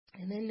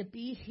And then to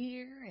be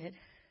here at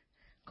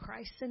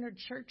Christ Centered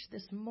Church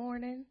this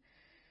morning.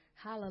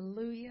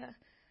 Hallelujah.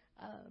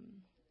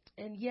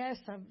 And yes,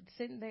 I'm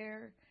sitting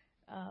there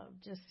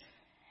just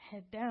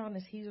head down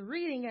as he's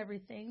reading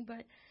everything.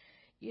 But,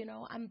 you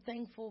know, I'm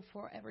thankful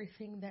for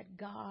everything that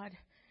God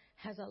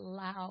has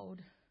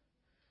allowed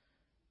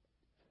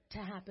to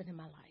happen in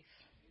my life.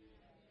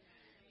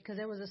 Because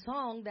there was a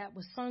song that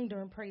was sung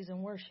during praise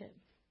and worship.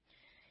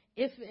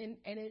 And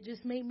it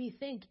just made me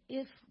think,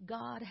 if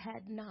God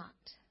had not.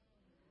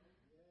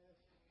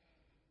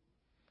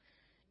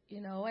 You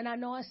know, and I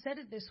know I said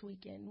it this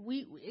weekend.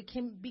 It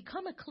can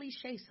become a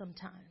cliche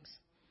sometimes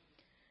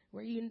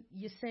where you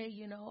say,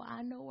 you know,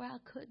 I know where I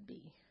could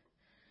be,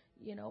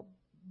 you know,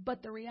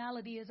 but the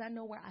reality is I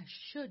know where I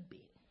should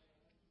be.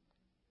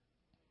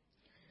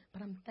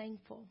 But I'm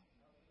thankful.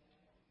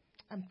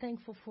 I'm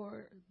thankful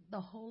for the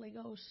Holy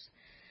Ghost.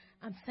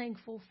 I'm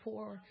thankful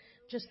for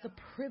just the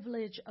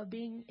privilege of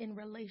being in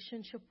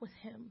relationship with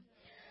Him.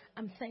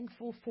 I'm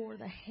thankful for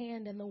the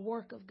hand and the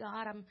work of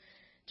God. I'm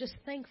just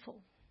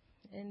thankful.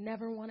 And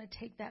never want to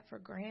take that for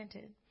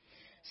granted.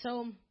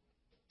 So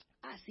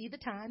I see the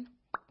time.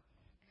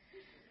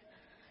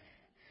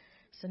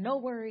 So no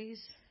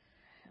worries.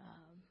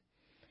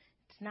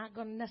 It's not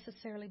going to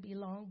necessarily be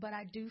long, but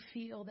I do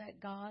feel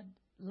that God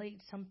laid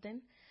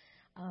something.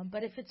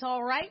 But if it's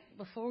all right,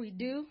 before we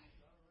do,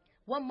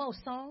 one more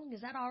song.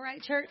 Is that all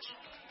right, church?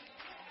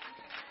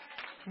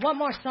 One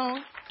more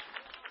song.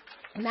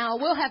 Now,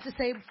 I will have to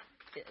say,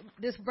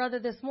 this brother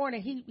this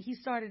morning, he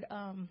started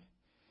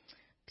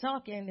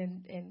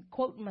talking and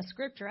quoting my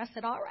scripture. I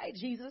said, all right,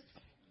 Jesus.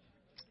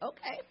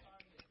 Okay.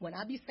 When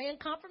I be saying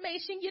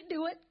confirmation, you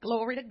do it.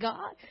 Glory to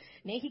God.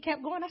 And then he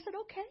kept going. I said,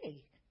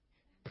 okay,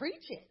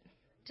 preach it.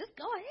 Just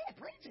go ahead,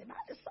 preach it. Not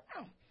the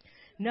sound.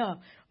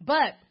 No, but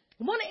I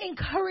want to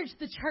encourage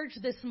the church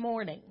this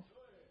morning.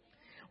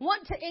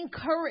 Want to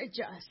encourage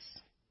us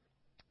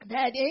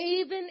that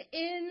even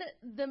in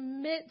the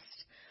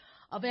midst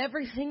of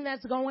everything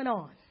that's going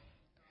on,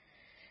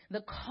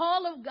 the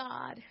call of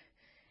God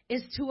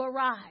is to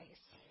arise.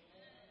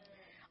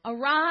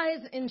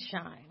 Arise and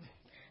shine.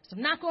 So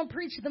I'm not going to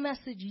preach the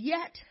message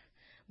yet,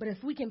 but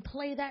if we can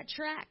play that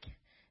track,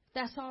 if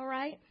that's all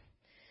right.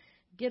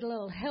 Get a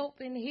little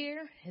help in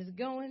here. It's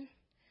going.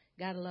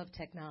 Gotta love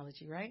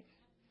technology, right?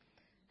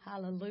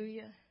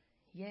 Hallelujah.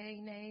 Yay,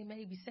 nay,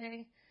 maybe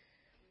say.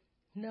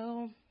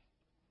 No.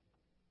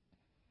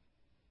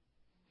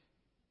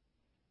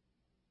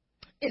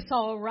 It's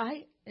all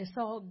right. It's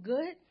all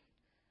good.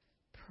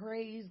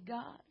 Praise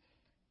God.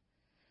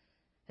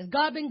 Has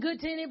God been good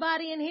to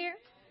anybody in here?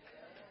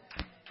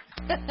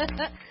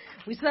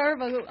 We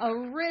serve a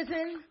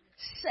risen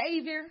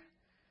Savior,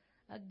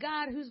 a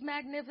God who's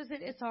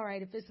magnificent. It's all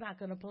right if it's not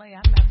going to play.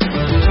 I'm not going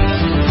to.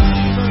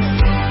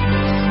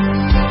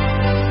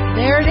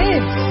 There it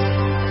is.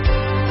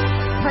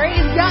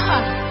 Praise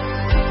God.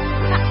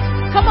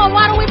 Come on,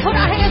 why don't we put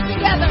our hands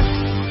together?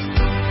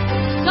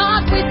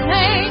 God, we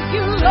thank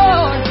you,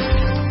 Lord.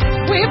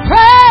 We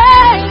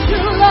praise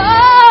you,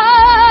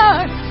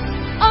 Lord.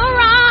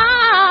 Arise,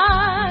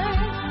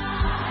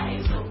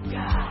 oh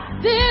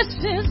God. This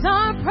is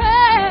our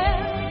prayer.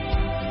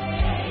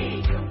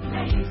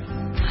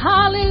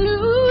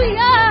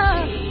 Hallelujah.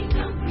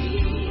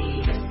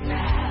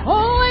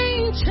 Oh,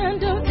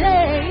 Ancient of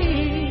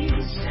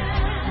Days,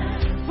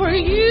 for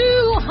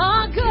you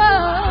are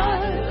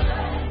good.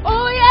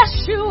 Oh,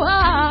 yes, you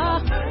are.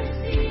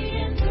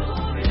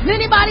 Does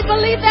anybody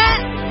believe that?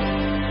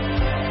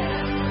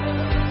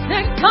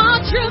 That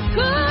God, you're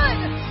good.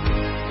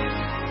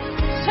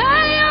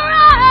 Say your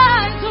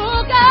eyes,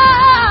 oh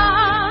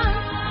God.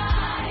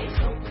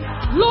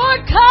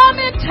 Lord, come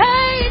and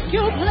take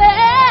your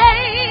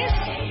place.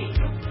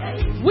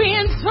 We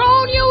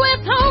enthrone you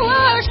with our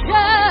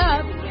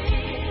worship.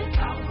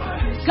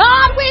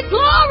 God, we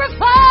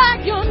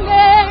glorify your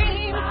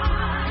name.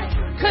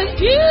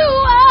 'Cause you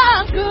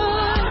are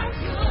good.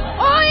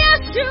 Oh,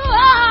 yes, you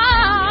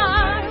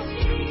are.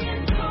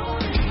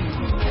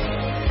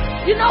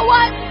 You know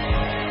what?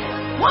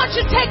 Why don't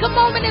you take a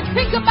moment and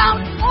think about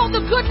all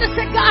the goodness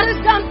that God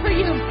has done for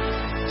you?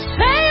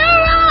 Say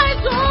your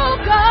eyes, oh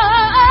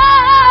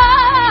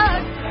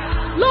God.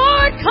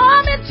 Lord,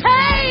 come and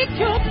take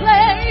your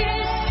place.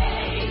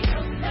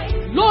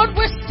 Lord,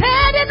 we're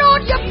standing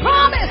on your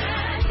promise.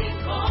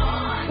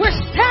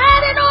 We're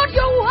standing on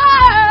your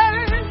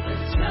word.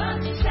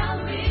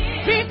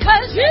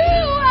 Because you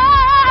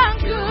are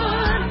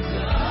good.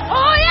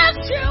 Oh, yes,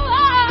 you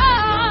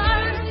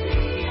are.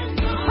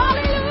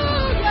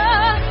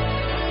 Hallelujah.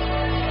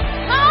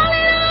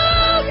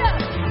 Hallelujah.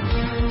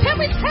 Can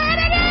we turn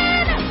it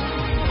in?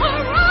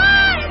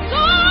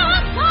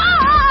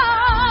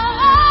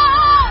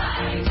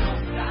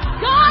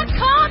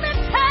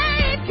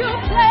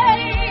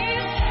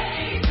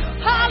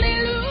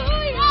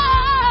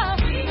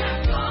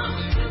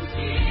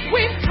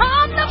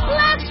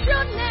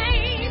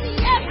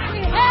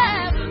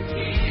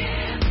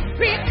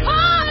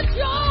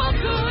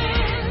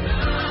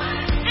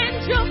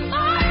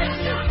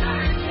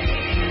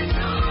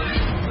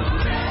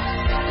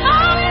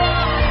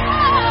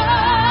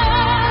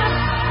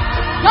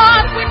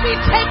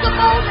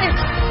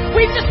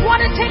 We just want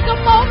to take a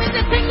moment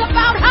to think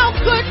about how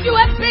good you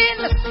have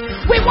been.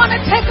 We want to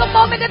take a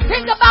moment to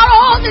think about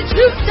all that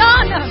you've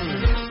done.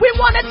 We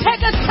want to take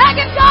a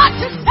second, God,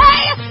 to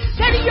say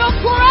that you're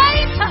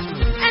great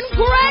and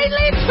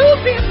greatly to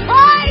be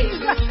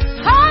praised.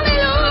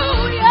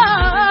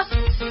 Hallelujah.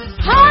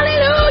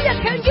 Hallelujah.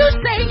 Can you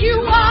say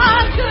you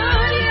are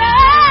good?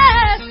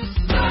 Yes.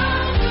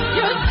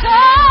 You're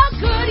so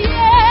good.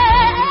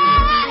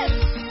 Yes.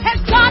 Has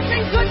God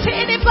been good to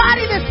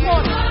anybody this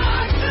morning?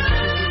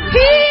 He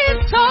is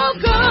so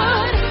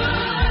good.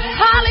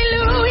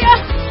 Hallelujah.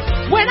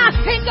 When I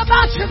think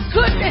about your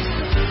goodness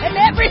and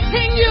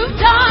everything you've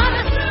done,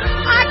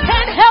 I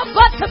can't help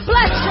but to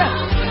bless you.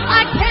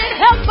 I can't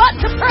help but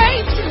to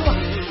praise you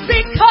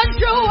because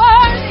you're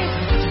worthy.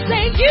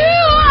 Say you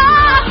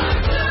are.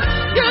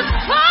 You're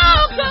so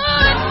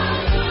good.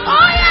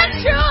 Oh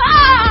yes, you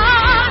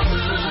are.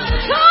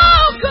 So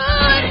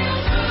good.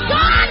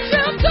 God,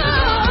 you're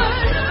good.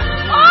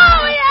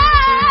 Oh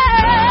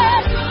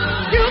yeah.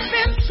 You've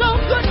been so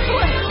good to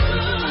us.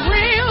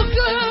 Real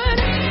good.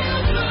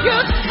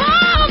 You're so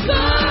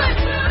good.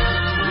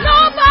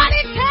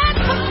 Nobody can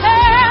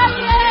compare.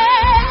 Yeah.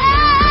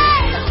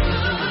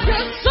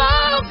 You're so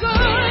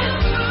good.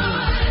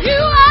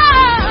 You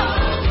are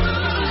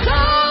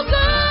so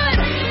good.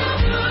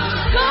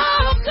 So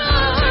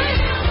good.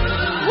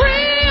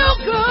 Real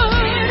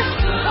good.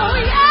 Oh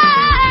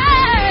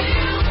yeah.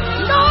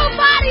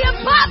 Nobody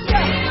above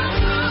you.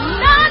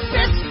 None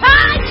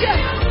beside you.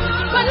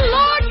 But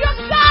Lord,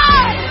 you're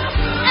God.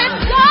 And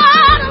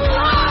God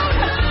alone.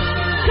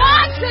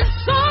 God is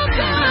so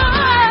good.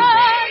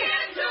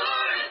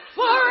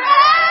 Forever.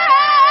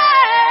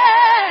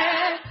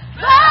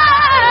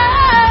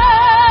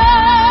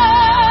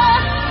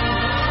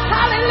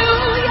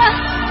 Hallelujah.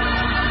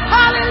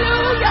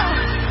 Hallelujah.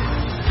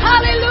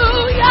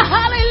 Hallelujah.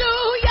 Hallelujah.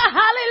 Hallelujah.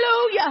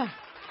 Hallelujah.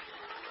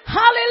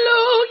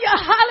 Hallelujah.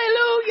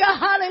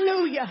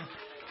 Hallelujah.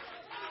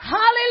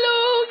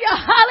 Hallelujah.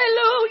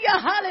 Hallelujah.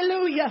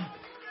 Hallelujah.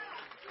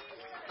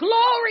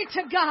 Glory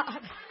to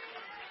God.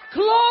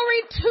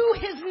 Glory to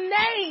his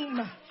name.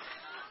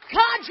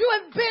 God, you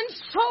have been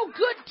so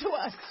good to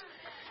us.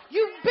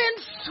 You've been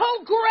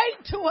so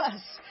great to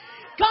us.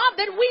 God,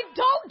 that we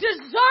don't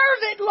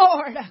deserve it,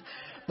 Lord.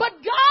 But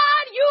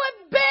God, you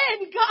have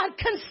been, God,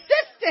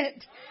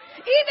 consistent.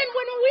 Even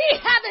when we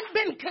haven't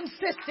been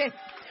consistent.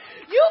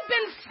 You've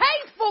been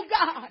faithful,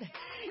 God.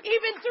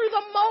 Even through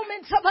the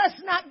moments of us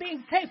not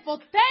being faithful.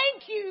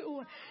 Thank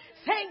you.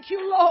 Thank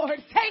you,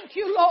 Lord. Thank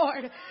you,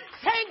 Lord.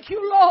 Thank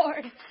you,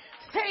 Lord.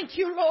 Thank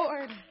you,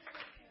 Lord.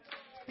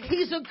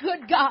 He's a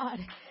good God.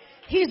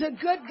 He's a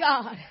good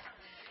God.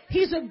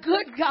 He's a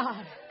good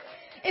God.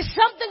 It's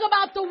something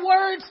about the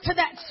words to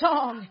that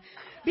song.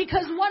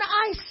 Because what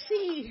I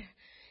see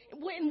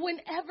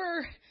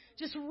whenever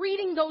just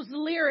reading those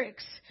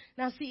lyrics.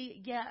 Now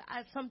see, yeah,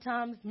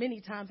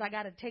 many times I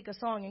got to take a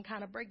song and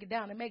kind of break it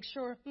down and make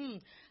sure,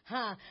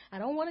 I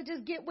don't want to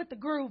just get with the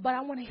groove, but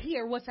I want to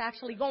hear what's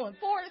actually going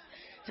forth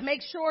to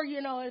make sure,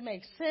 it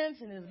makes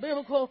sense and is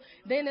biblical.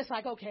 Then it's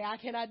like, okay, I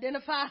can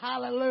identify.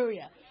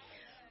 Hallelujah.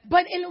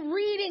 But in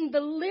reading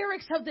the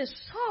lyrics of this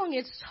song,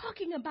 it's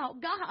talking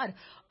about God,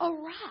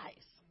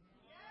 arise.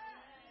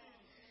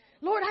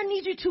 Lord, I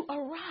need you to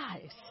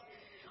arise.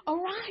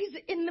 Arise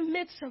in the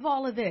midst of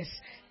all of this.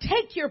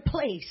 Take your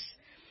place.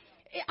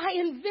 I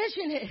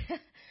envision it.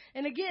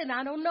 And again,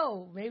 I don't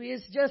know. Maybe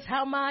it's just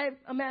how my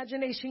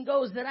imagination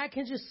goes that I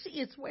can just see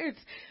it's where it's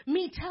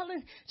me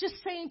just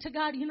saying to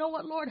God, you know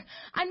what, Lord,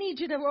 I need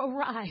you to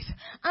arise.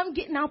 I'm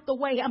getting out the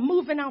way. I'm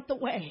moving out the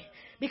way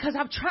because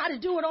I've tried to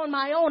do it on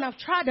my own. I've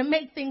tried to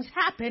make things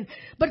happen.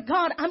 But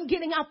God, I'm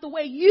getting out the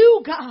way.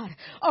 You, God,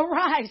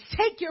 arise.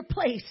 Take your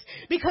place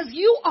because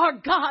you are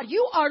God.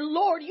 You are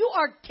Lord. You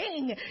are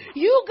King.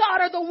 You, God,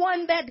 are the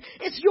one that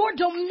it's your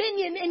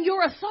dominion and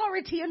your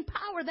authority and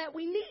power that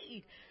we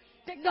need.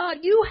 That God,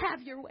 you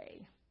have your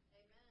way.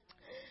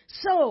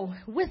 So,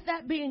 with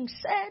that being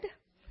said,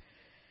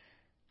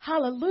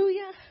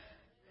 hallelujah.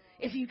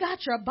 If you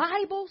got your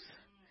Bibles,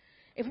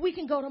 if we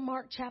can go to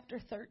Mark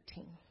chapter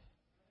 13.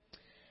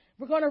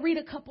 We're going to read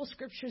a couple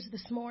scriptures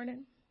this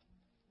morning.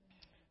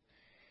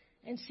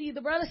 And see,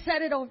 the brother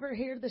said it over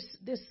here this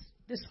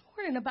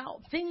morning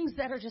about things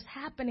that are just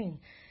happening.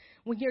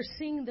 When you're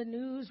seeing the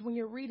news, when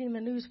you're reading the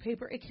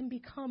newspaper, it can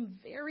become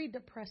very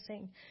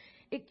depressing.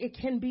 It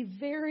can be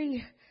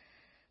very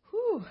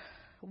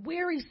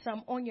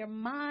wearisome on your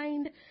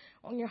mind,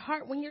 on your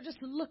heart, when you're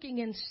just looking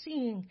and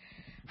seeing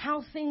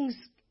how things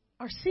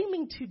are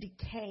seeming to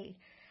decay,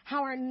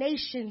 how our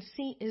nation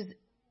is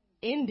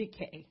in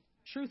decay,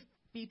 truth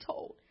be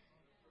told.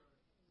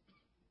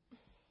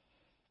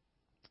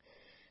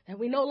 And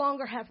we no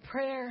longer have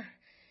prayer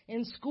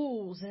in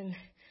schools. And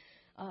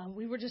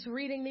we were just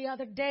reading the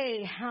other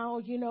day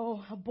how,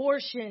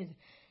 abortion.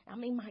 I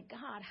mean, my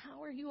God,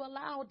 how are you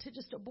allowed to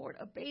just abort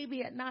a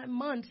baby at 9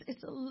 months?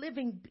 It's a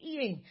living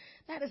being.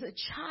 That is a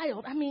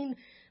child. I mean,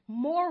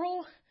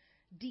 moral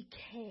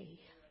decay.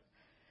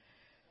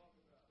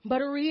 But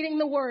reading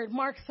the word,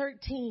 Mark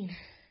 13.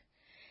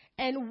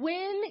 And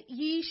when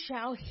ye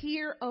shall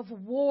hear of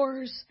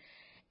wars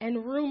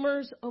and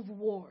rumors of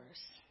wars,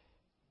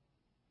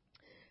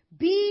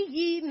 be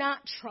ye not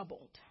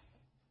troubled,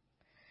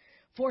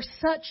 for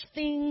such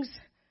things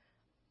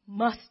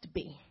must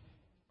be.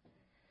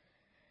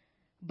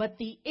 But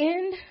the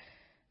end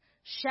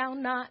shall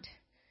not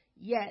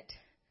yet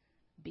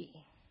be.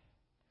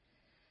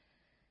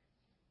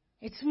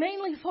 It's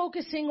mainly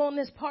focusing on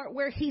this part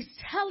where he's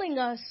telling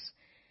us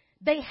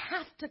they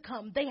have to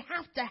come, they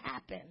have to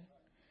happen.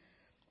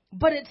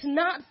 But it's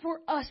not for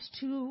us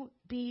to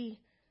be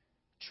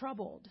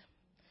troubled.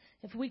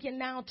 If we can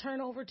now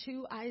turn over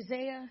to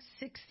Isaiah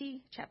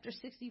 60, chapter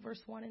 60,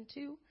 verse 1 and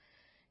 2.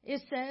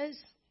 It says,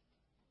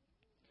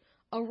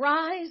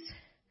 arise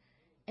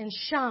and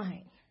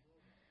shine,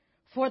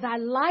 for thy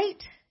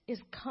light is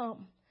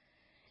come,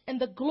 and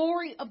the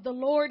glory of the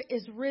Lord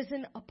is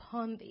risen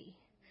upon thee.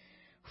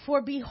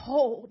 For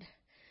behold,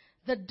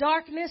 the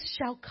darkness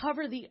shall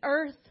cover the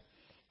earth,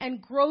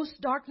 and gross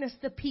darkness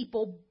the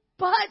people,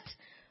 but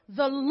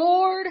the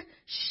Lord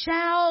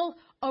shall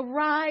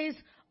arise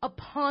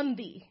upon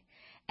thee,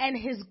 and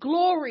his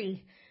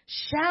glory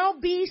shall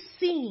be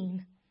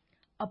seen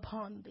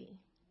upon thee.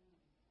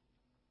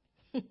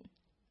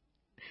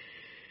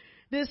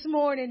 This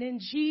morning, in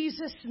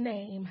Jesus'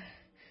 name,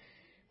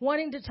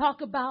 wanting to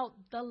talk about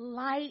the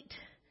light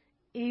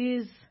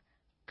is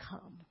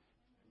come.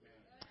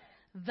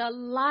 The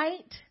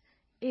light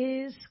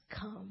is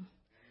come.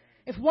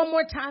 If one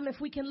more time, if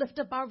we can lift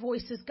up our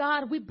voices.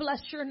 God, we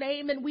bless your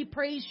name and we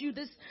praise you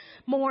this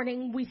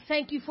morning. We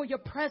thank you for your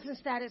presence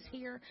that is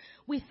here.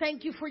 We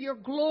thank you for your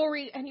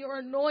glory and your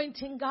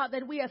anointing, God,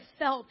 that we have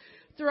felt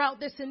throughout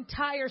this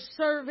entire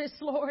service,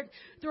 Lord,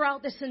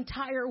 throughout this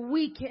entire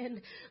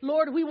weekend.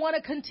 Lord, we want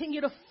to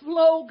continue to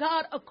flow,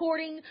 God,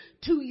 according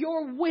to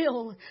your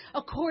will,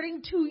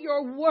 according to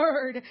your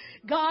word.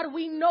 God,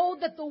 we know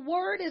that the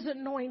word is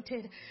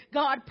anointed.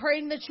 God,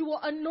 praying that you will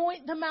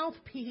anoint the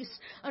mouthpiece,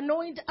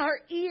 anoint our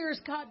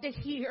ears, God, to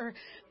hear.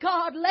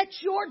 God, let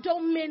your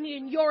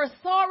dominion, your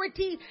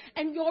authority,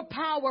 and your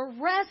power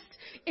rest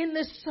in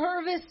this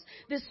service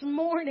this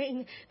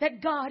morning, that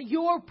God,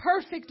 your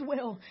perfect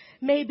will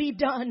may be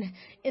done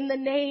in the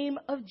name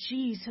of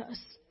Jesus.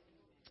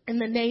 In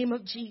the name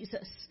of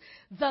Jesus.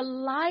 The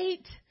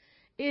light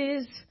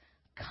is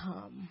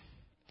come.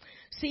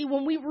 See,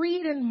 when we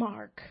read in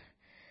Mark,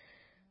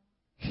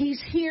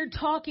 he's here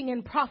talking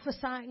and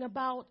prophesying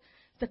about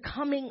the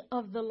coming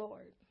of the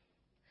Lord.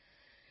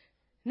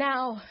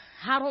 Now,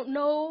 I don't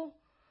know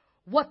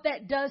what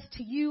that does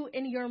to you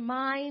in your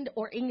mind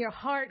or in your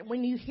heart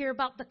when you hear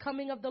about the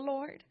coming of the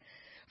Lord.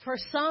 For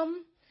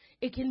some,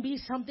 it can be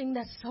something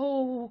that's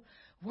so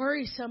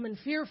worrisome and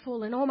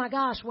fearful and, oh my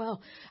gosh,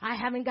 well, I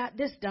haven't got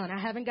this done. I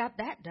haven't got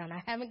that done.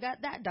 I haven't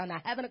got that done. I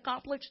haven't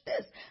accomplished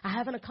this. I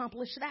haven't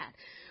accomplished that.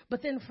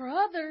 But then for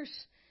others,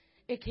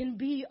 it can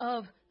be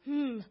of,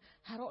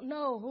 I don't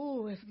know.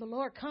 Ooh, if the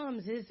Lord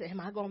comes, am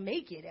I going to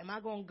make it? Am I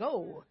going to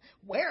go?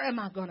 Where am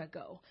I going to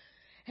go?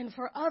 And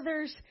for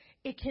others,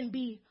 it can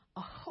be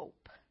a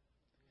hope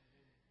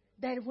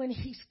that when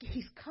he's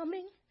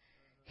coming,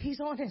 he's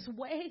on his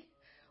way.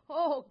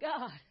 Oh,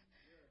 God.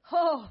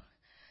 Oh,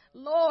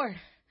 Lord,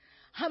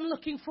 I'm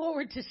looking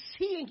forward to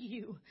seeing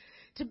you,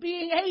 to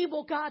being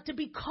able, God, to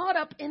be caught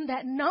up in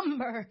that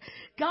number.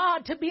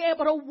 God, to be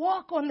able to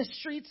walk on the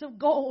streets of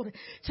gold,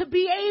 to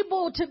be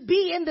able to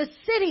be in the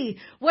city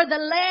where the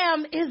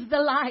Lamb is the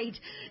light.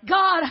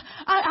 God,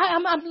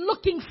 I'm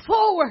looking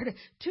forward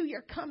to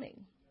your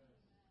coming.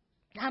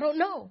 I don't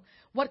know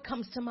what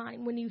comes to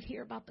mind when you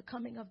hear about the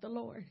coming of the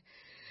Lord.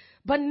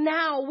 But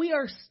now we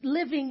are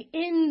living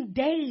in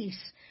days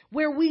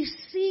where we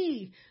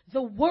see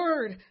the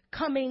word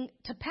coming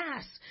to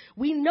pass.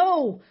 We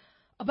know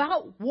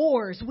about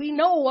wars. We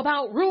know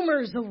about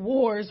rumors of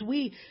wars.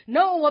 We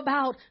know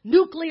about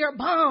nuclear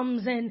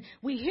bombs, and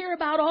we hear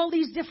about all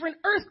these different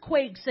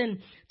earthquakes and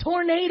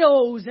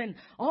tornadoes and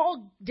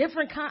all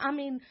different kinds. I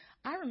mean,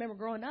 I remember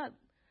growing up,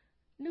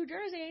 New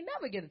Jersey ain't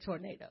never get a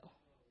tornado.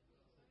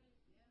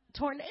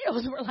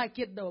 Tornadoes were like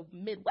in the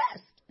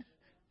Midwest.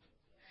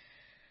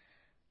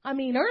 I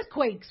mean,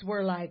 earthquakes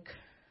were like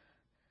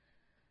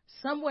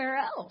somewhere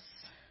else.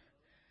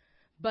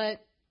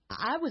 But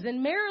I was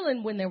in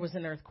Maryland when there was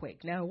an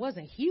earthquake. Now, it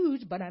wasn't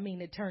huge, but I mean,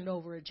 it turned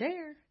over a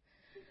chair.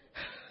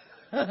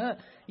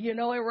 You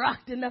know, it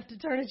rocked enough to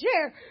turn a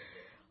chair.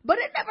 But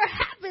it never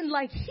happened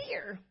like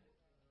here.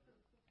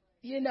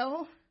 You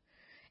know?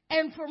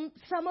 And for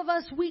some of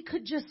us, we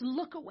could just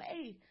look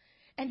away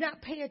and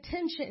not pay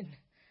attention.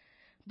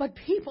 But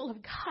people of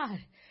God,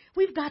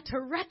 we've got to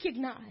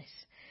recognize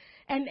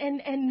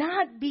and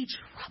not be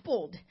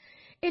troubled.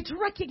 It's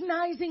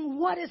recognizing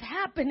what is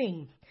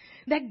happening,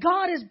 that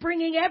God is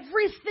bringing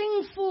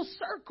everything full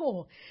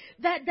circle,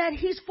 that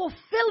he's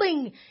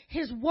fulfilling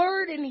his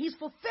word and he's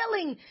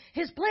fulfilling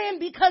his plan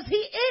because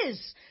he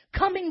is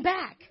coming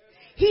back.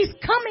 He's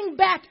coming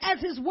back, as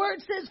his word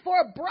says, for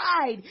a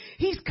bride.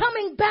 He's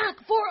coming back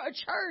for a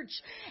church.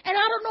 And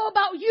I don't know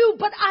about you,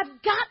 but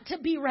I've got to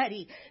be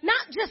ready.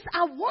 Not just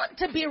I want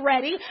to be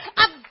ready.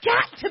 I've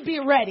got to be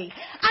ready.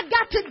 I've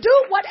got to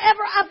do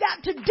whatever I've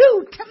got to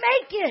do to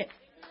make it.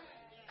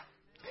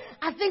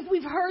 I think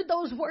we've heard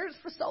those words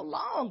for so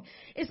long.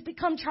 It's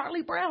become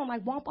Charlie Brown,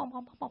 like, womp, womp,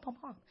 womp, womp, womp,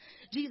 womp.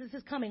 Jesus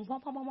is coming,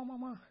 womp, womp, womp,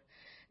 womp, womp.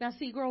 Now,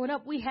 see, growing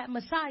up, we had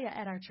Messiah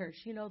at our church.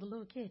 You know, the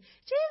little kid.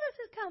 Jesus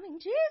is coming.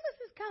 Jesus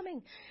is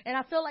coming. And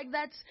I feel like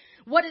that's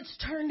what it's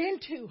turned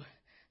into.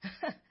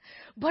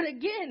 But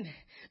again,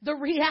 the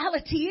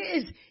reality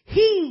is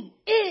he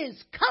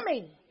is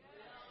coming.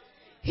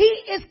 He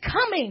is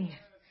coming.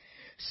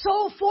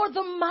 So for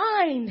the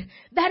mind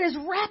that is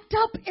wrapped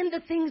up in the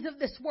things of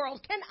this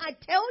world, can I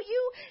tell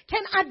you,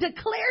 can I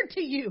declare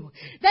to you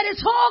that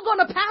it's all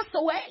going to pass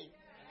away?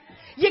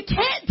 You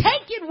can't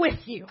take it with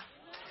you.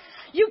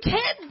 You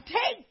can't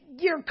take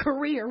your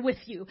career with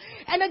you.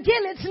 And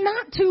again, it's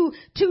not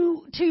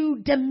to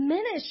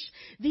diminish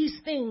these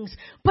things,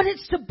 but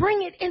it's to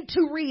bring it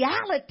into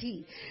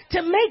reality,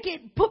 to make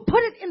it, put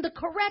it in the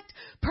correct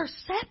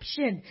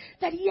perception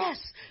that yes,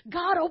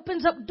 God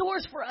opens up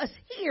doors for us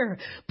here,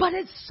 but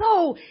it's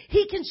so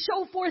he can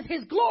show forth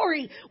his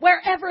glory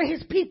wherever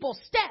his people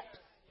step.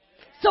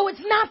 So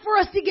it's not for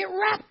us to get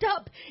wrapped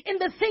up in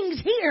the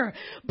things here,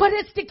 but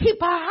it's to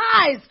keep our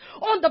eyes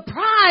on the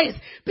prize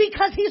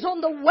because he's on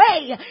the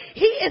way.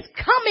 He is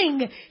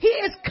coming. He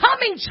is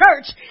coming,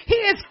 church. He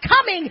is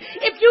coming.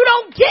 If you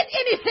don't get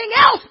anything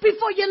else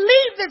before you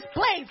leave this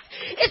place,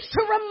 it's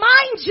to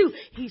remind you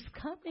he's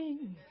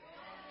coming.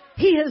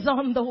 He is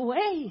on the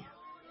way.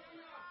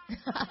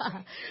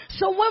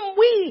 So when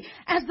we,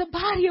 as the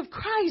body of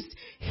Christ,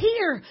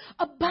 hear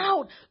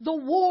about the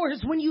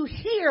wars, when you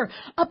hear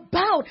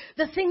about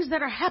the things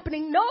that are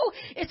happening, no,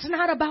 it's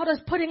not about us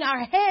putting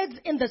our heads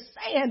in the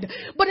sand,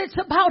 but it's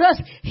about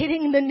us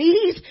hitting the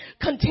knees,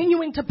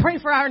 continuing to pray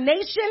for our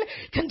nation,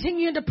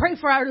 continuing to pray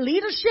for our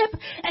leadership,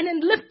 and then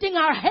lifting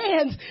our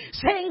hands,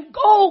 saying,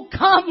 "Oh,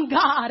 come,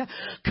 God.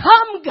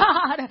 Come,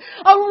 God.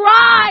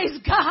 Arise,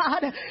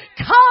 God.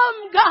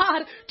 Come,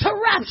 God, to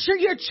rapture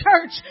your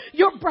church,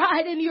 your bride,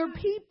 and your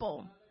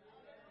people."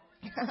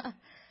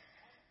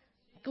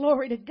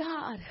 Glory to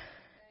God.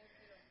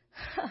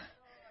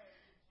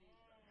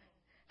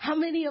 How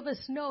many of us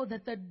know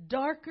that the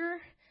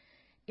darker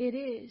it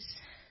is,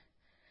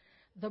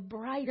 the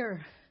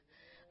brighter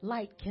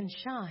light can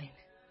shine?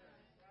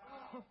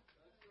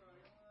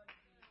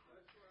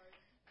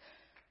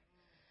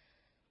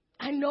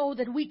 I know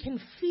that we can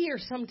fear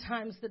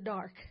sometimes the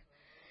dark.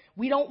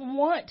 We don't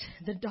want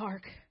the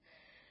dark.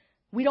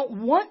 We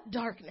don't want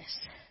darkness.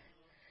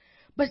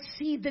 But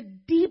see, the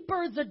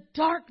deeper the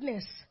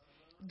darkness,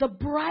 the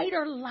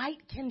brighter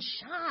light can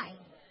shine.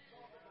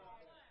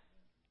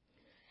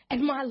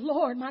 And my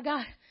Lord, my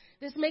God,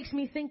 this makes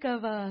me think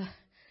of,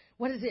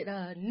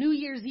 New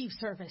Year's Eve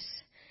service.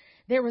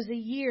 There was a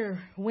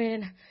year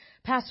when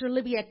Pastor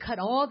Libby had cut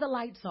all the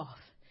lights off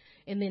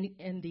in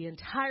the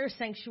entire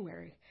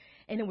sanctuary.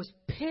 And it was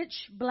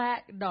pitch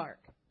black dark.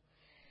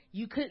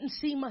 You couldn't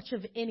see much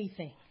of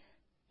anything.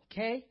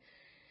 Okay?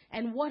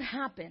 And what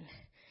happened?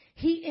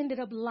 He ended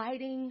up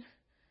lighting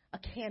a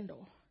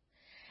candle.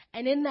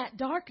 And in that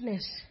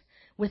darkness,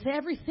 with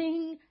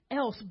everything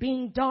else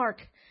being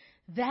dark,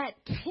 that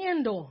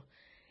candle,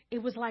 it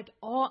was like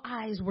all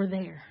eyes were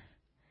there.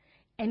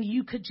 And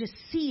you could just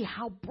see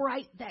how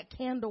bright that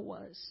candle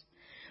was.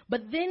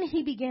 But then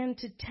he began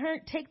to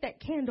take that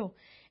candle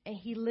and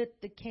he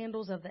lit the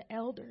candles of the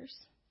elders.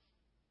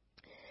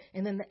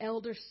 And then the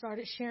elders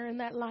started sharing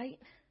that light.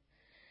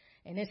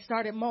 And it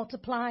started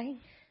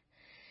multiplying.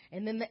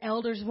 And then the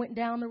elders went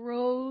down the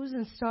rows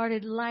and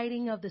started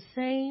lighting of the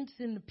saints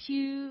in the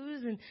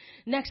pews. And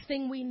next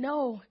thing we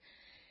know,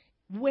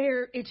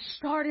 where it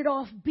started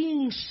off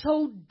being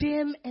so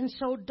dim and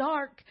so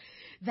dark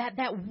that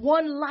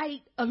one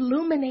light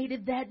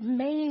illuminated that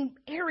main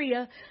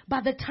area,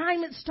 by the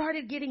time it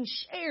started getting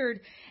shared,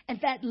 and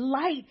that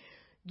light,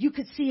 you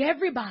could see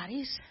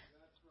everybody's.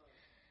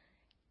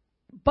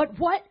 But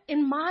what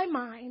in my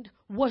mind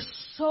was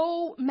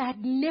so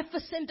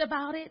magnificent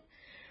about it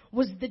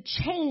was the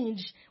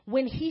change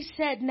when he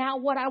said, "Now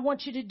what I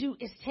want you to do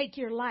is take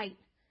your light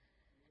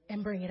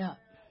and bring it up."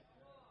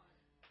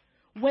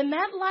 When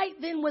that light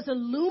then was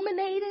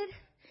illuminated,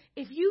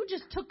 if you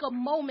just took a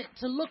moment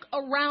to look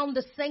around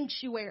the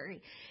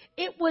sanctuary,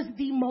 it was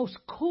the most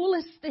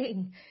coolest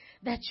thing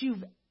that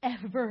you've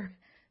ever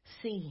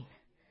seen.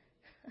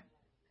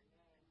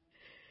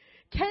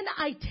 Can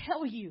I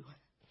tell you,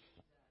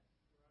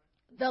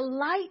 the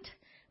light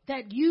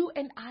that you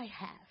and I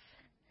have,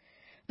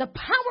 the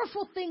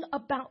powerful thing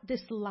about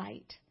this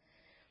light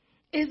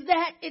is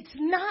that it's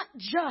not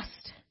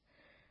just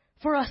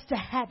for us to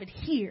have it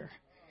here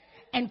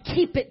and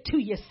keep it to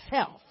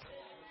yourself.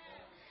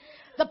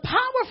 The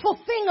powerful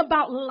thing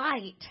about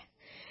light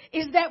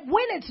is that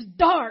when it's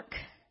dark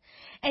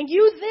and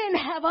you then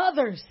have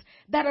others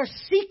that are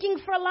seeking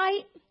for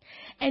light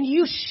and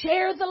you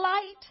share the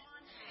light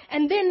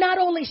And then not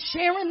only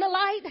sharing the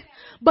light,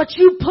 but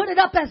you put it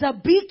up as a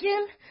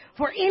beacon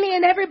for any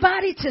and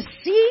everybody to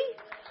see,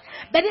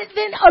 that it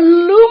then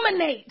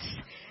illuminates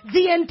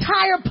the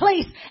entire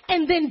place,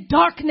 and then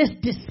darkness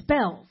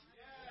dispels.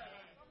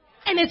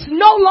 And it's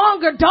no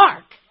longer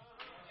dark,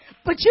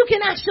 but you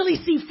can actually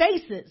see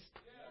faces.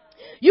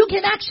 You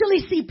can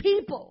actually see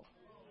people.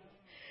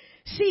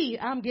 See,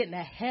 I'm getting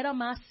ahead of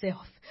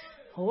myself.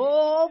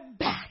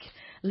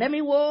 Let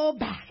me roll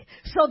back.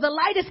 So the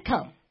light has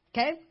come.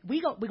 Okay,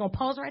 we're gonna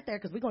pause right there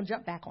because we're gonna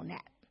jump back on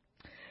that.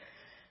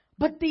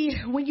 But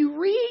when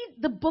you read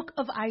the book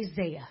of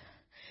Isaiah,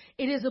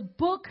 it is a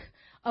book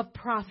of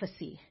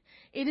prophecy.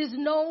 It is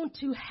known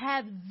to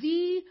have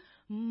the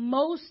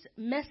most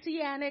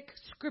messianic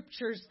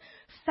scriptures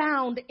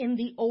found in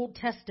the Old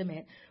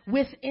Testament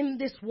within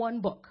this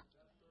one book.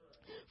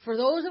 For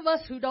those of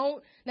us who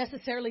don't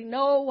necessarily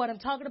know what I'm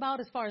talking about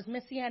as far as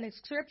messianic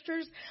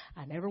scriptures,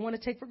 I never want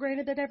to take for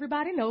granted that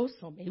everybody knows,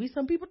 so maybe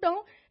some people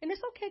don't, and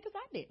it's okay because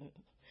I didn't.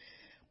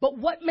 But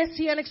what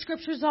messianic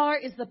scriptures are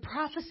is the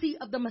prophecy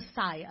of the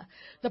Messiah,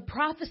 the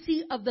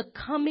prophecy of the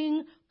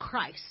coming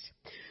Christ.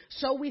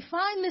 So we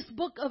find this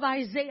book of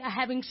Isaiah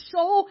having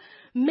so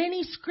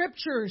many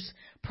scriptures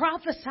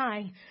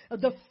prophesying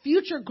of the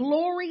future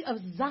glory of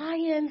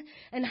Zion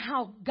and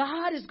how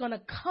God is going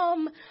to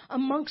come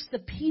amongst the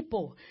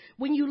people.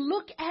 When you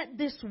look at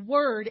this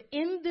word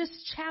in this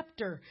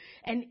chapter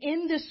and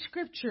in this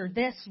scripture,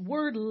 this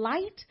word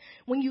light,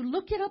 when you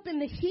look it up in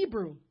the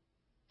Hebrew,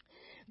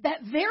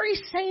 that very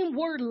same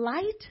word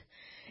light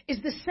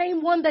is the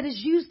same one that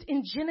is used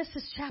in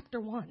Genesis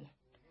chapter 1.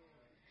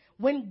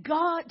 When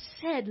God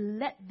said,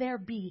 let there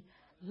be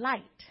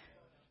light.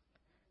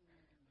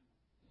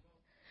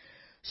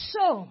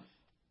 So,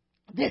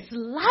 this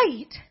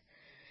light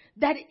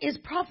that is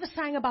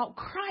prophesying about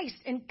Christ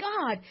and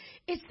God,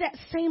 it's that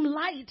same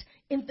light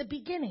in the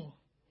beginning.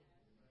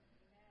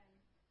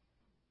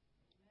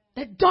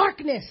 The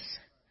darkness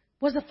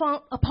was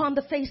upon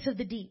the face of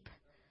the deep.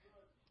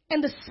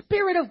 And the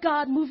Spirit of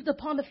God moved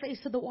upon the face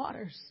of the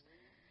waters.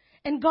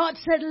 And God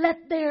said,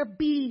 let there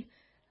be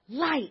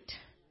light.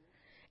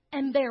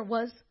 And there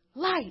was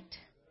light.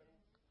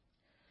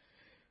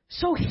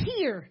 So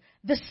here,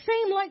 the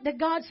same light that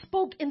God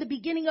spoke in the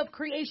beginning of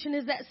creation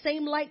is that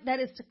same light that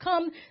is to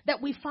come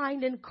that we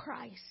find in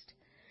Christ.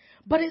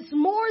 But it's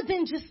more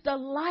than just the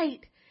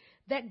light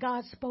that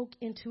God spoke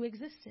into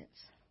existence.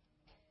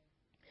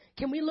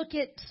 Can we look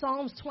at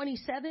Psalms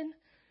 27,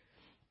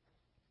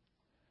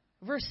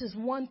 verses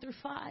 1 through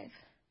 5?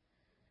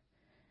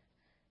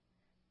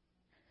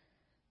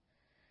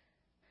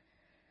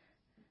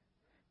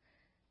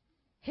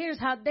 Here's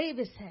how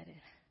David said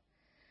it.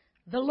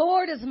 The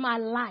Lord is my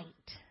light,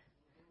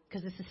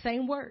 because it's the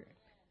same word.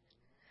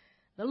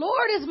 The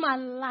Lord is my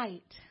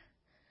light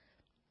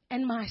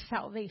and my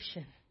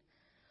salvation.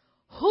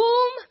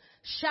 Whom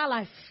shall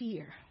I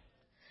fear?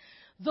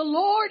 The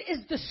Lord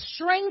is the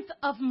strength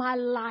of my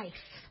life.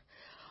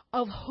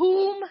 Of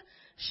whom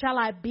shall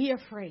I be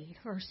afraid?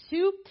 Verse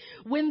 2,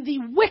 when the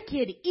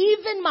wicked,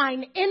 even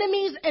mine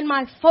enemies and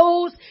my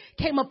foes,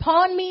 came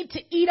upon me to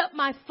eat up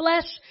my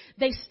flesh,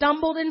 they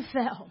stumbled and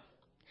fell.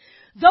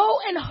 Though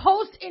an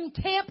host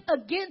encamp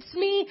against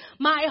me,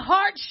 my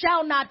heart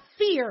shall not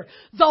fear.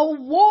 Though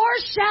war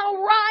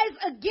shall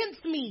rise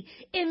against me,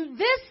 in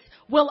this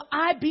will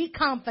I be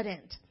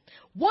confident.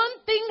 One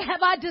thing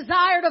have I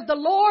desired of the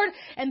Lord,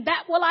 and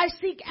that will I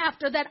seek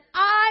after, that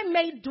I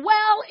may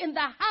dwell in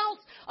the house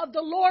of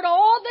the Lord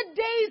all the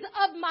days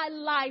of my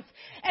life,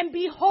 and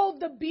behold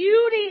the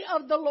beauty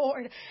of the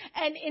Lord,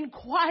 and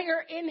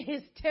inquire in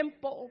his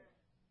temple.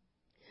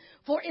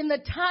 For in the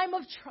time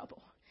of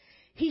trouble,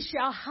 he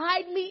shall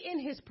hide me in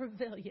his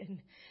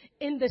pavilion.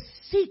 In the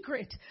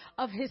secret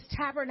of his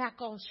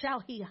tabernacle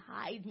shall he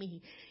hide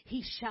me.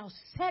 He shall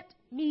set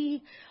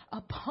me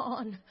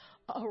upon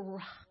a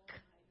rock.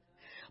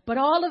 But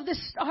all of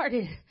this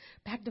started,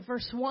 back to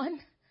verse 1,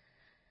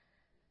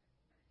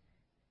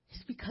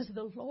 is because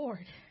the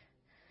Lord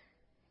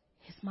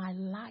is my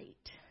light.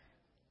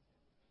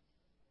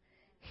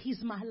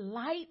 He's my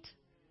light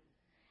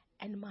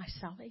and my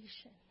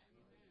salvation.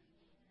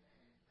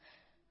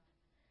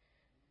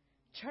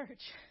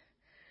 Church,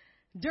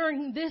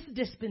 during this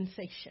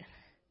dispensation,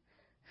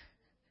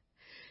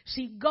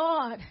 see,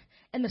 God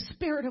and the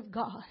Spirit of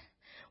God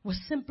was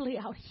simply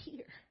out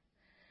here.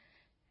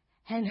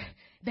 And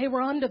they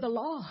were under the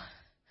law.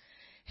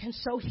 And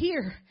so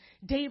here,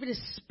 David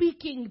is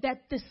speaking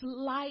that this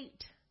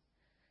light,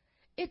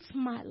 it's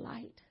my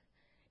light.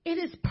 It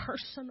is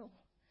personal.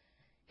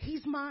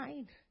 He's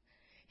mine.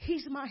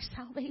 He's my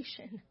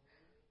salvation.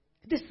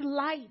 This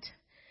light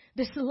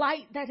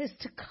that is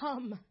to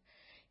come,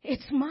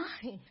 it's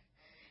mine.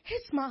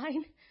 It's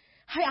mine.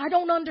 I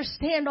don't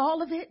understand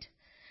all of it,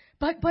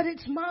 but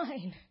it's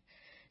mine.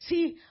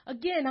 See,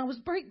 again, I was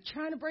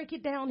trying to break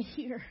it down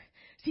here.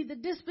 See, the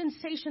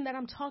dispensation that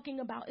I'm talking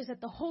about is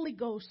that the Holy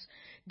Ghost,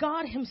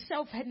 God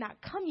himself had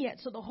not come yet,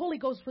 so the Holy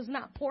Ghost was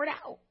not poured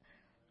out.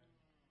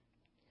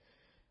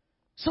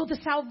 So the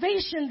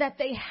salvation that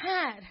they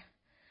had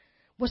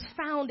was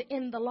found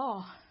in the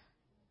law.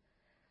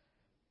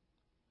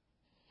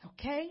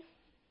 Okay?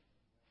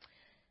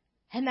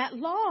 And that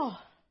law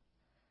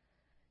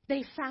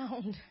they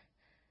found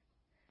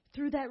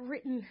through that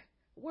written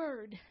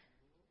word.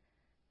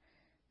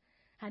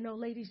 I know,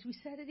 ladies, we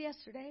said it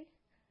yesterday,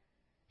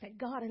 that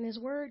God and His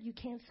word, you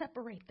can't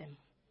separate them.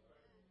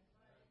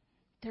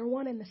 They're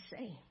one and the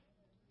same.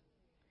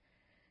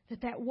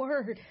 That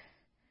word,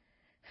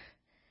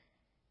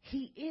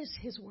 He is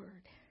His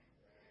word.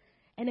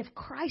 And if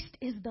Christ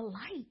is the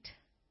light,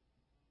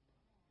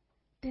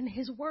 then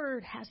His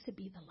word has to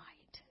be the light.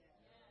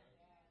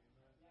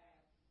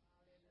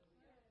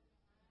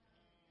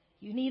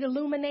 You need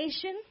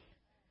illumination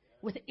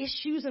with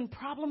issues and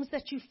problems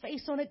that you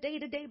face on a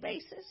day-to-day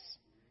basis?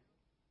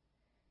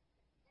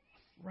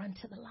 Run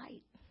to the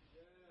light.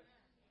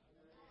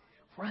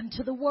 Run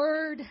to the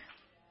word.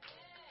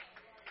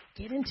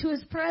 Get into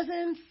His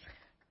presence,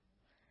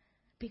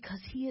 because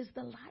He is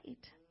the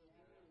light.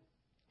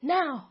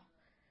 Now,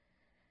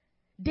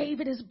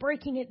 David is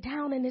breaking it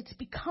down, and it's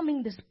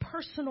becoming this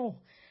personal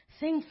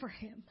thing for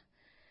him.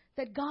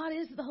 That God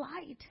is the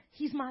light.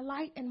 He's my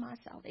light and my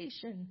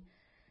salvation.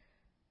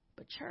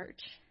 But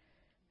church,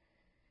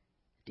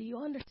 do you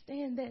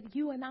understand that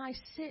you and I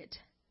sit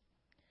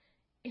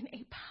in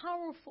a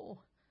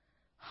powerful,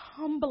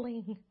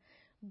 humbling,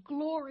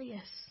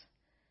 glorious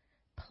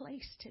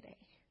place today?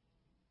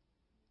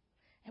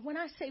 And when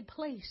I say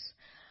place,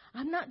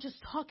 I'm not just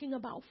talking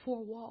about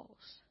four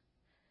walls,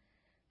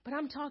 but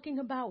I'm talking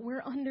about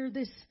we're under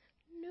this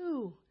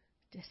new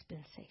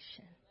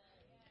dispensation,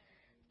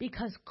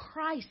 because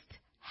Christ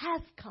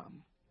has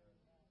come.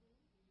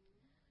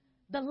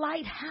 The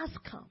light has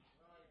come.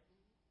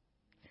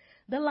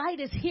 The light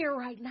is here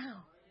right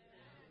now.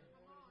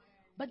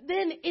 But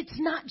then it's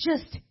not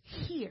just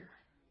here.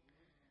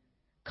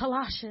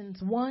 Colossians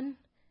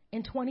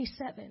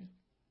 1:27.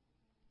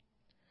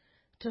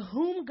 To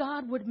whom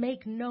God would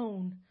make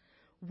known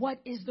what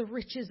is the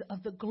riches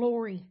of the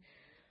glory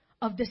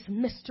of this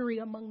mystery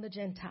among the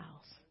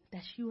Gentiles.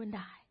 That's you and I.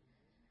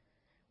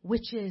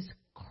 Which is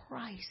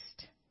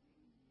Christ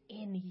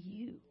in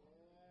you.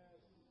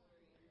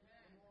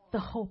 The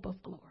hope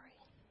of glory.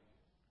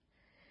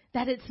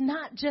 That it's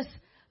not just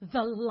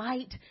the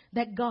light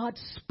that God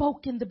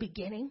spoke in the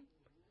beginning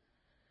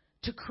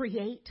to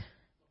create.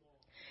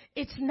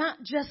 It's not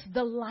just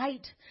the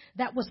light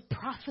that was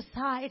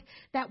prophesied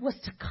that was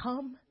to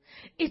come.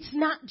 It's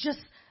not just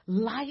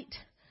light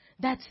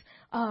that's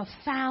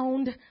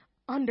found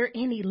under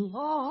any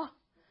law.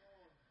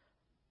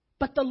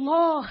 But the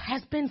law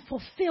has been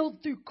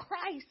fulfilled through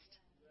Christ.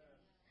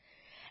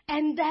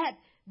 And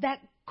that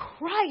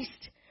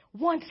Christ,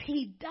 once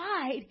He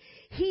died,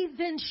 He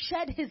then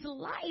shed His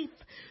life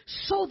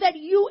so that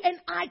you and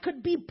I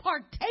could be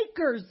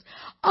partakers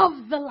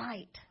of the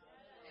light.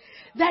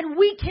 That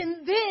we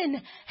can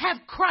then have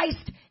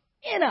Christ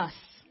in us.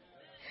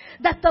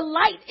 That the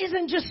light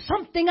isn't just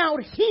something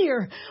out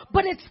here,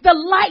 but it's the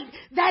light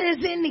that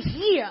is in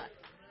here.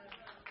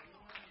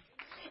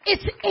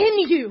 It's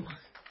in you.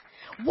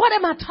 What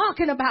am I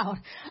talking about?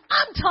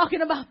 I'm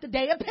talking about the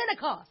day of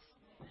Pentecost.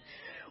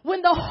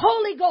 When the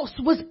Holy Ghost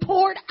was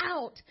poured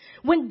out.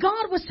 When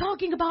God was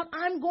talking about,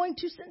 I'm going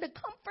to send a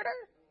comforter.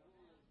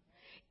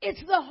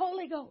 It's the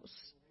Holy Ghost.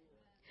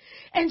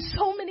 And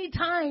so many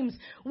times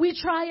we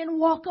try and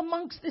walk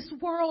amongst this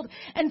world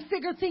and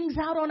figure things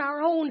out on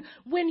our own,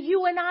 when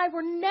you and I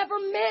were never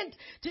meant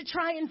to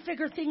try and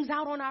figure things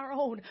out on our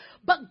own.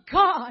 But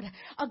God,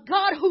 a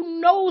God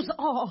who knows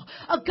all,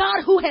 a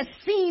God who has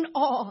seen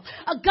all,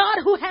 a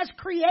God who has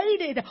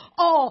created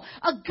all,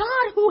 a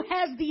God who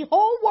has the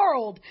whole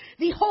world,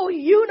 the whole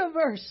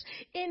universe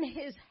in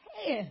His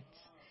hands.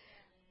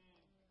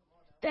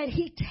 That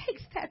He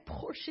takes that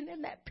portion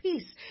and that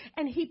piece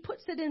and He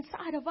puts it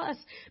inside of us,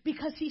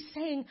 because He's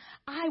saying,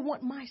 I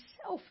want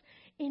myself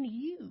in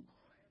you.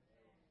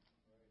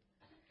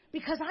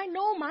 Because I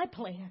know my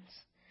plans,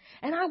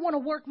 and I want to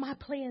work my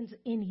plans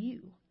in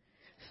you,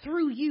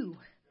 through you,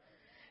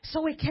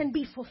 so it can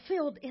be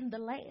fulfilled in the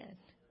land.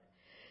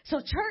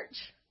 So church,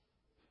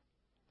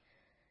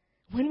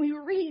 when we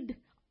read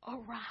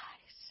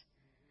arise,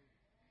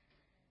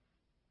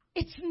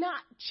 it's not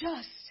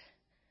just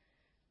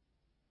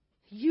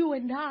you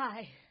and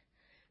I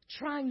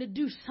trying to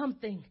do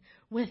something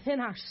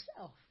within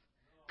ourselves,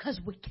 because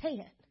we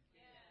can't.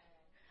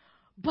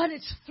 But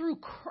it's through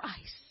Christ.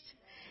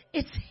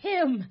 It's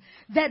Him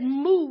that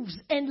moves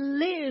and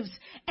lives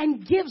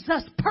and gives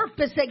us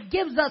purpose, that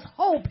gives us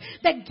hope,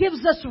 that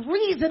gives us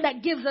reason,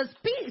 that gives us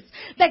peace,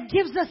 that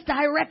gives us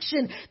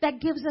direction,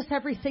 that gives us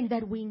everything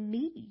that we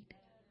need.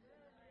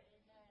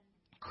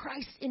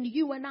 Christ in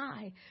you and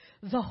I,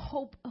 the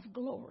hope of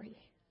glory.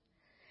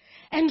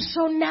 And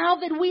so now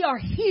that we are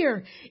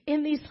here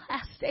in these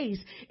last days,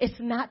 it's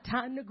not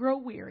time to grow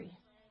weary.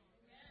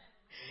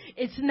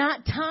 It's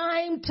not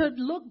time to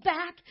look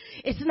back.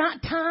 It's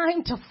not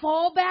time to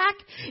fall back.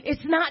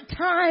 It's not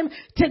time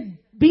to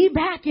be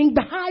backing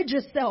behind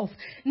yourself.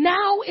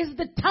 Now is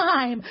the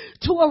time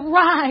to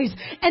arise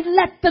and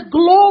let the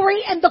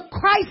glory and the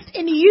Christ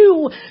in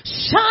you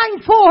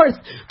shine forth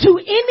to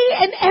any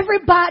and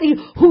everybody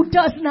who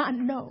does not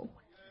know.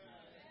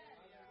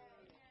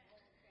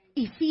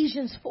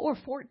 Ephesians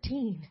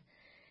 4:14.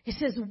 It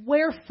says,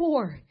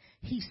 wherefore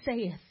he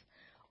saith,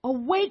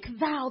 awake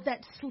thou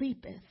that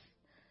sleepeth,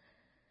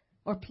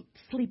 or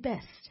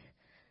sleepest,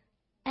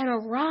 and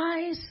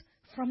arise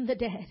from the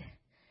dead,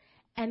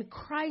 and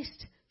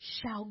Christ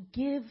shall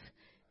give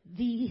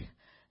thee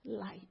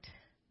light.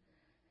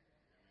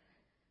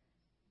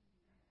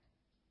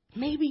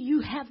 Maybe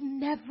you have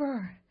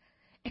never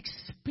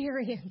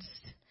experienced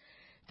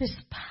this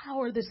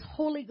power, this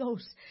Holy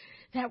Ghost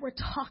that we're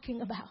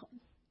talking about.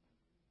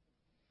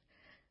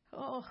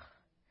 Oh,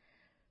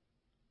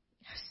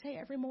 I say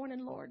every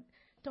morning, Lord,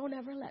 don't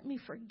ever let me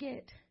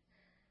forget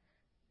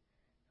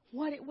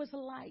what it was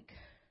like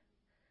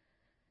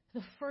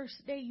the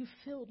first day you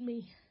filled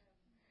me.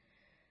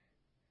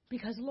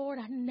 Because, Lord,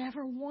 I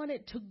never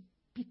wanted to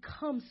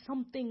become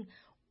something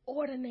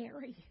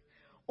ordinary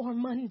or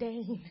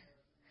mundane.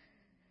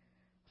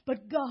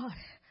 But, God,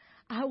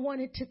 I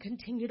wanted to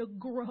continue to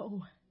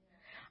grow.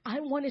 I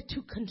wanted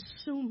to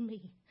consume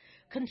me,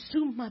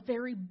 consume my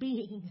very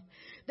being.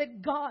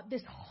 That, God,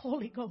 this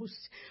Holy Ghost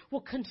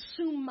will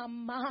consume my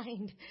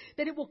mind,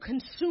 that it will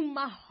consume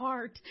my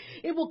heart,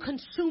 it will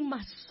consume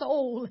my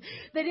soul,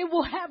 that it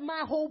will have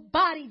my whole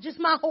body, just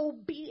my whole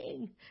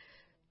being.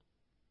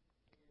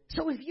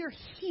 So if you're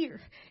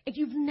here and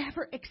you've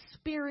never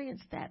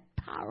experienced that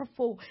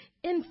powerful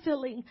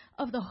infilling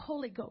of the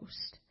Holy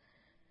Ghost,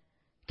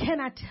 can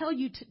I tell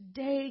you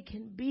today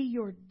can be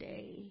your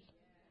day?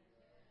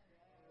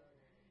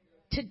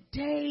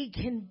 Today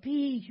can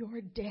be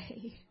your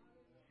day.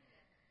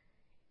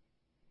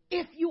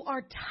 If you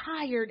are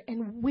tired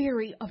and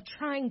weary of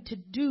trying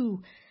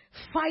to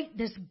fight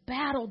this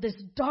battle,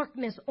 this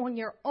darkness on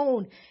your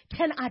own,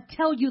 can I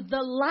tell you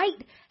the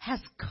light has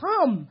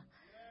come.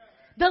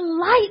 The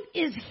light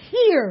is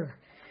here.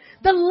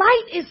 The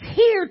light is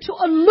here to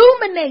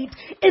illuminate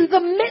in the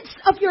midst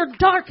of your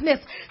darkness,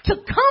 to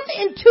come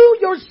into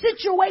your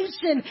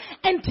situation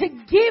and to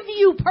give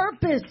you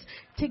purpose,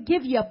 to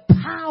give you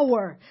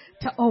power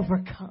to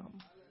overcome.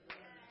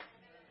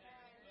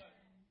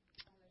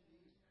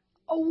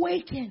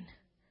 Awaken.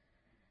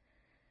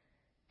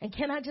 And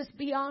can I just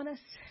be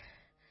honest?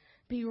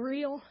 Be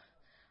real?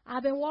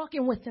 I've been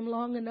walking with him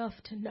long enough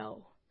to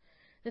know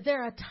that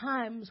there are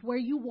times where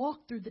you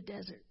walk through the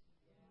desert.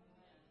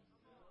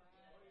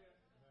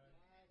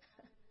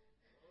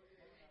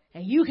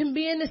 And you can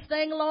be in this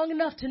thing long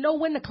enough to know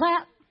when to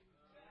clap.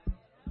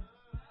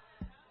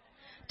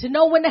 To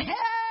know when to, hey!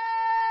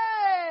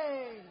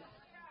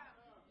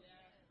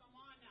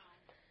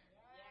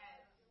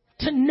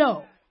 To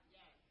know.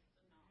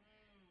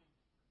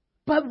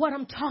 But what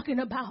I'm talking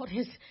about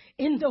is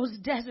in those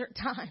desert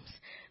times,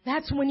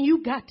 that's when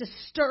you got to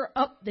stir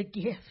up the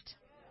gift.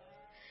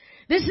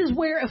 This is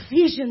where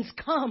Ephesians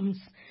comes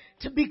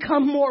to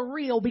become more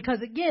real,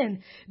 because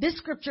again, this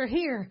scripture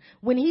here,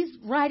 when he's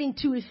writing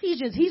to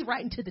Ephesians, he's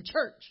writing to the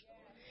church.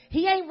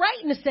 He ain't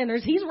writing to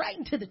sinners, he's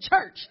writing to the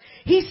church.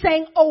 He's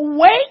saying,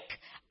 awake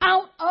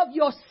out of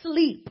your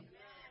sleep.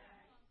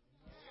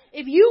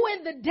 If you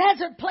in the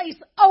desert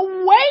place,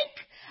 awake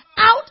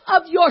out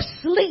of your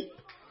sleep.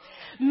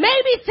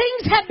 Maybe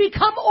things have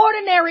become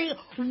ordinary.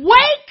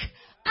 Wake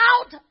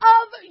out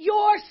of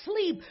your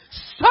sleep.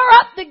 Stir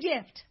up the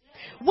gift.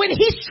 When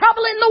he's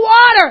troubling the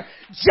water,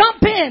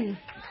 jump in.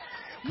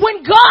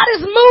 When God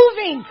is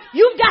moving,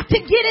 you've got to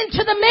get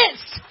into the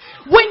midst.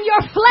 When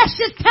your flesh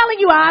is telling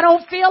you, I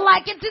don't feel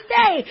like it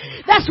today,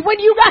 that's when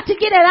you got to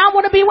get in. I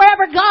want to be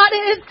wherever God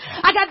is.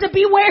 I got to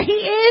be where he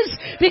is,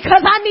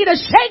 because I need a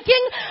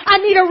shaking. I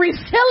need a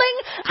refilling.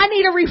 I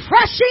need a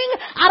refreshing.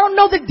 I don't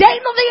know the day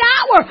nor the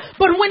hour,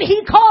 but when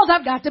he calls,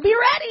 I've got to be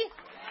ready.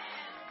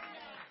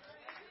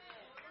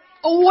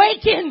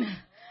 Awaken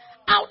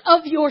out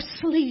of your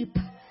sleep.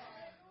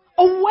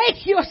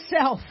 Awake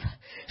yourself.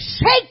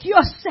 Shake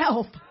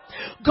yourself.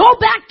 Go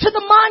back to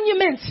the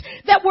monuments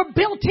that were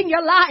built in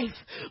your life.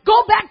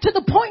 Go back to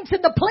the points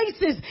and the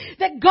places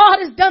that God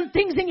has done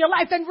things in your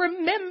life, and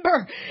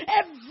remember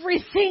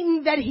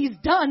everything that he's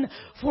done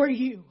for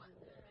you.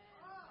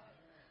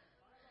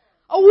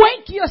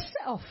 Awake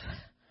yourself.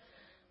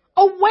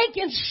 Awake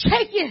and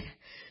shake it.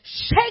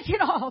 Shake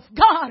it off.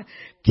 God,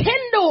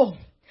 kindle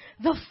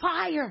the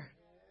fire.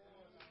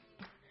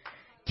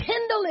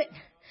 Kindle it.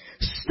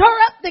 Stir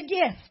up the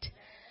gift.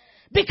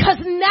 Because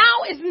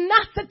now is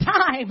not the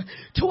time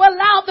to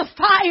allow the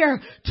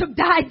fire to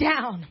die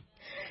down.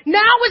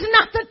 Now is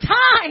not the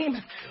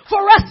time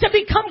for us to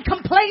become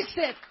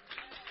complacent.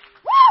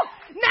 Woo!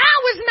 Now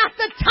is not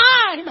the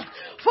time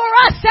for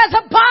us as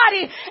a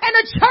body and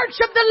a church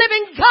of the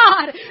living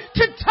God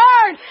to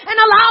turn and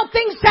allow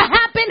things to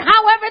happen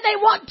however they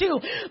want to.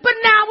 But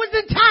now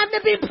is the time to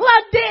be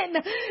plugged in.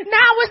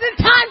 Now is the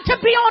time to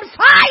be on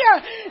fire.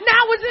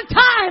 Now is the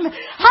time,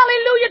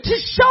 hallelujah, to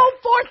show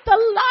forth the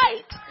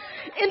light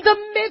in the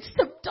midst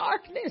of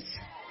darkness.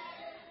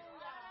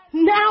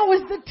 Now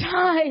is the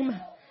time.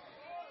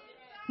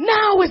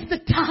 Now is the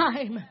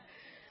time.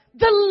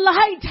 The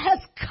light has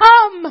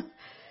come.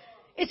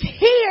 It's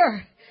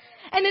here.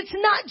 And it's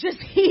not just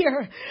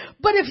here,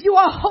 but if you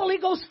are Holy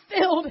Ghost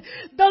filled,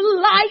 the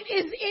light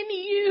is in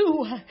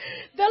you.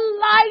 The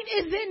light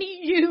is in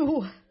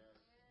you.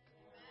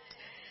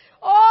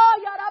 Oh,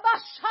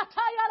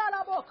 yarabashata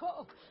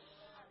yaraboko.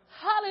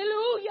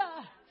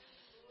 Hallelujah.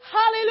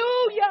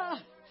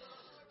 Hallelujah.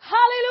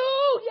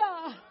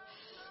 Hallelujah.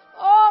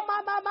 Oh,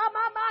 my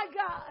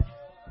God.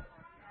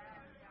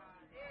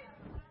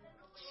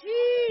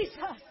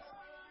 Jesus.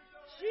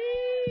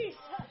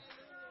 Jesus.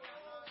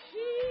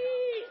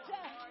 Jesus.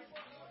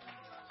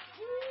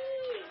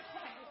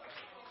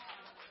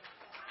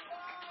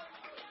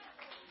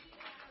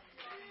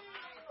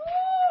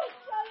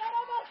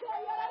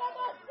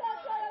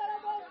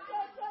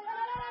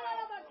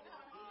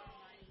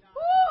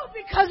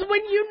 Because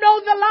when you know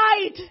the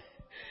light,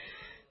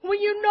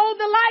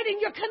 and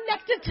you're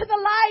connected to the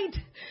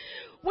light,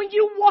 when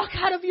you walk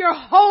out of your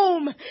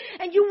home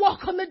and you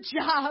walk on the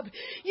job,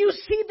 you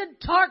see the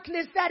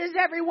darkness that is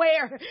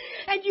everywhere,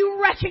 and you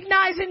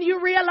recognize and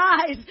you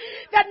realize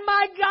that,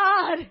 my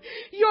God,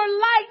 your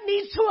light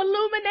needs to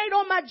illuminate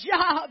on my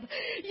job.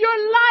 Your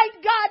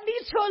light, God,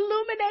 needs to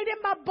illuminate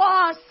in my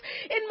boss,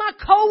 in my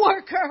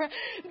coworker.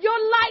 Your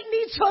light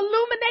needs to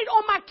illuminate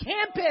on my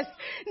campus.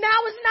 Now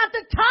is not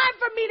the time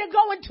for me to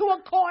go into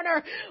a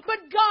corner, but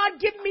God,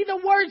 give me the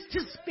words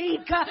to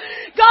speak.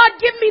 God,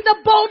 give me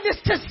the boldness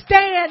to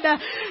stand.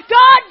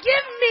 God,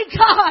 give me,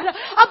 God,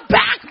 a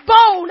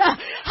backbone,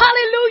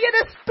 hallelujah,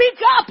 to speak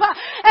up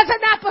as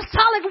an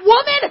apostolic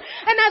woman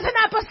and as an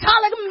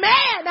apostolic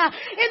man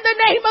in the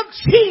name of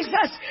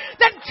Jesus.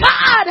 That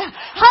God,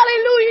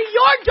 hallelujah,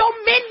 your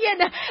dominion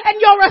and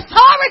your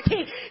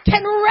authority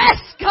can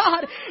rest,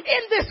 God,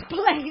 in this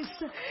place.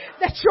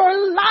 That your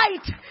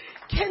light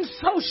can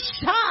so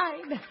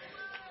shine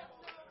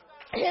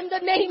in the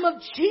name of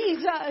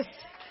Jesus.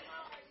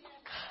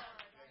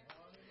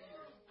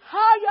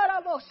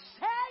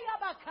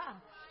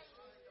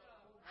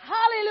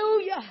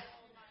 Hallelujah.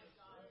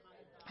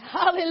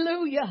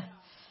 Hallelujah.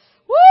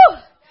 Woo!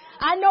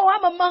 I know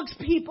I'm amongst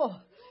people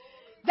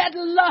that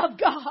love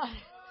God,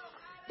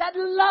 that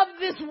love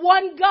this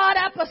one God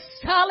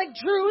apostolic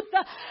truth.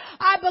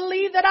 I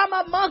believe that I'm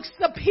amongst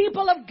the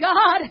people of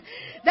God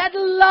that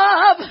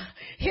love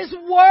His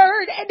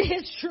word and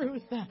His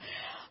truth.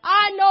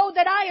 I know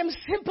that I am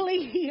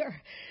simply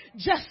here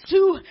just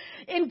to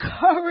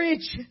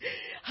encourage,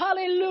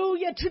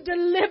 hallelujah, to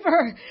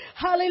deliver,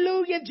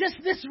 hallelujah,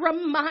 just this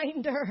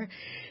reminder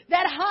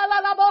that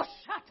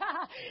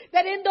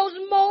that in those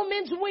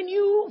moments when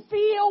you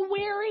feel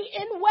weary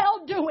in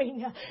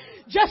well-doing,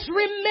 just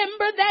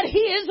remember that He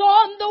is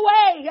on the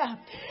way.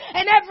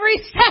 And every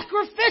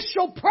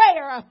sacrificial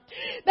prayer,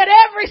 that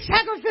every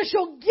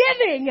sacrificial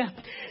giving,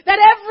 that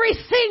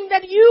everything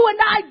that you and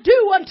I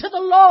do unto the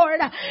Lord,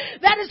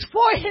 that is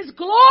for His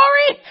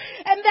glory,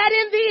 and that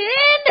in the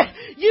end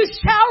you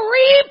shall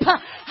reap,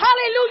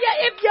 hallelujah,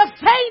 if you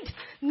faint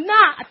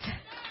not.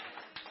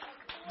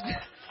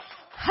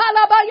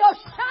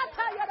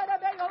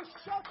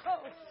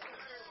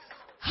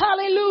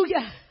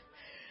 Hallelujah.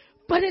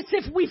 But it's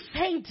if we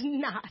faint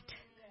not.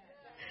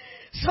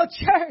 So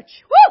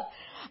church, woo,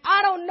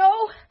 I don't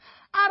know.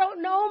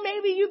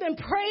 Maybe you've been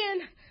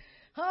praying,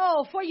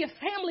 for your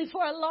family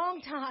for a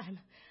long time.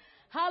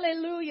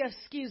 Hallelujah.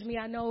 Excuse me.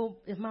 I know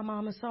if my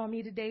mama saw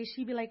me today,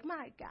 she'd be like,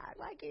 my God,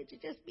 why can't you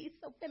just be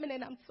so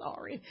feminine? I'm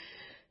sorry.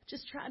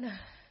 Just trying to.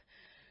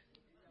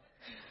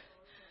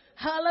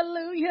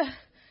 Hallelujah.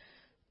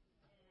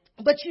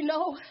 But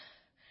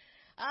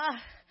I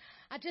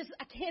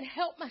can't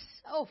help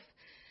myself.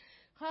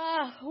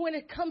 When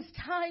it comes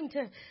time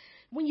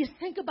when you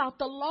think about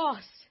the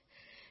loss,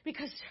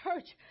 because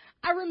church,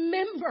 I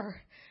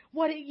remember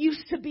what it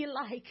used to be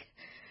like.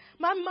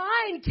 My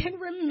mind can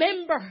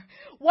remember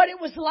what it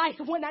was like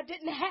when I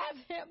didn't have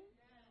Him.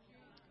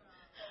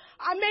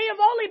 I may have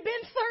only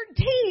been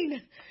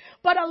 13,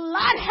 but a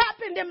lot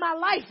happened in my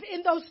life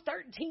in those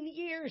 13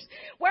 years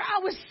where I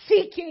was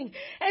seeking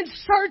and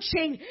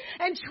searching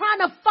and trying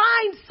to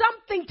find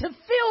something to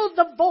fill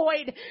the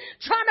void,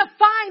 trying to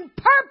find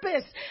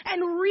purpose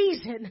and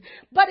reason.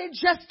 But it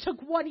just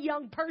took one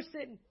young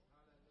person.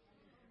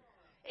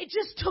 It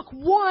just took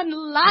one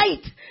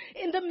light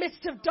in the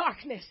midst of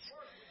darkness.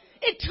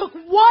 It took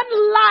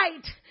one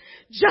light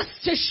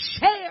just to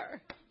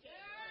share.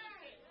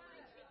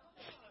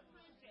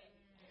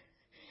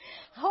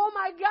 Oh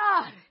my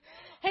God.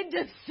 And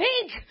to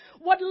think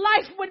what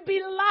life would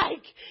be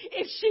like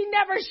if she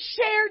never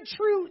shared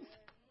truth.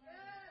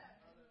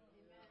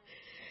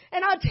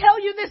 And I'll tell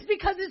you this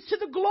because it's to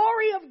the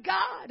glory of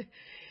God.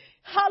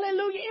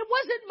 Hallelujah. It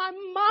wasn't my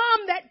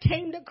mom that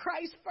came to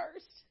Christ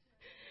first.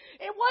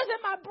 It wasn't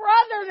my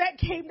brother that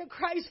came to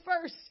Christ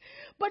first,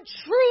 but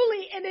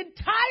truly an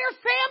entire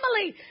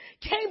family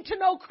came to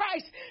know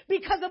Christ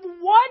because of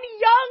one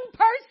young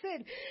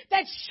person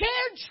that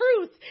shared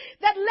truth,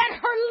 that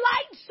let her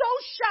light so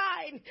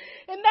shine,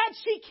 and that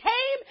she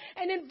came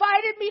and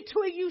invited me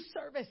to a youth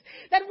service.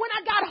 That when I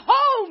got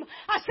home,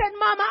 I said,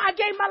 Mama, I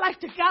gave my life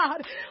to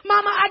God.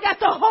 Mama, I got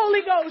the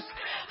Holy Ghost.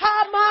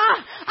 Ma,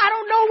 I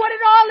don't know what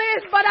it all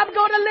is, but I'm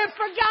going to live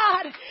for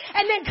God.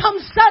 And then come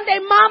Sunday,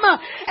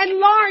 Mama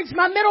and Lawrence,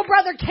 my middle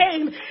brother,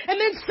 came. And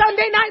then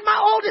Sunday night, my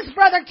oldest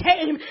brother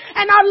came.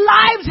 And our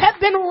lives have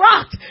been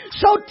rocked.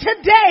 So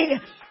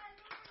today,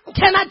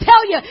 can I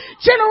tell you,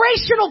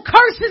 generational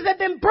curses have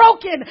been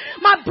broken.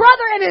 My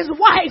brother and his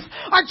wife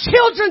are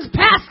children's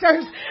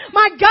pastors.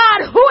 My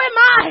God, who am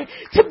I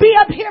to be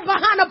up here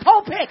behind a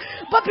pulpit?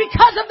 But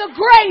because of the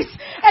grace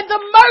and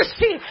the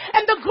mercy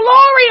and the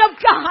glory of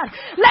God,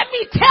 let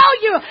me tell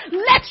you,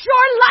 let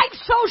your light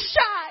so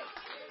shine.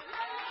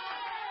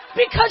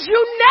 Because you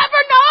never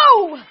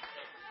know.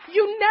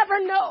 You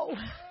never know.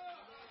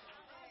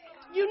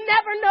 You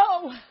never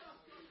know.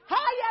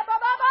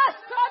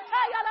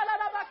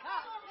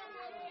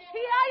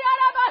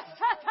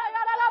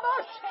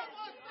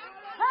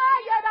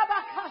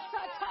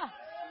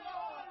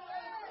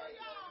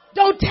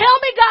 Don't tell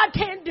me God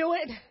can't do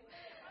it.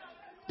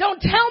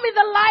 Don't tell me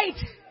the light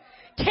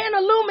can't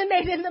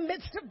illuminate in the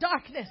midst of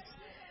darkness.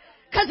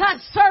 Because I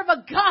serve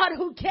a God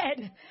who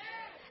can.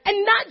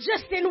 And not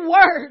just in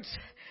words,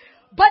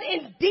 but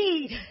in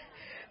deed.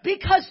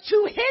 Because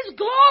to His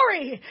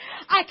glory,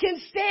 I can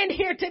stand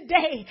here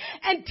today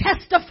and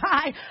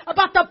testify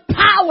about the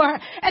power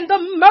and the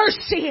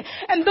mercy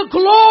and the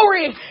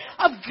glory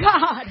of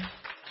God.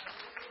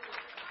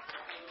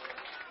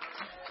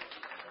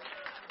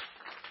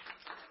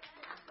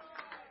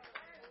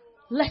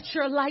 Let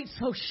your light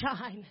so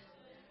shine.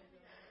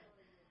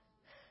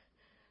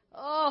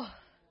 Oh,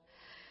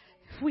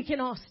 if we can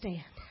all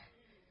stand.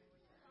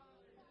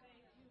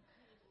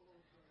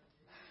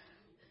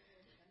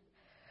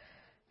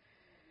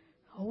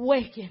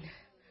 Awaken.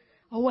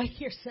 Awake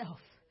yourself.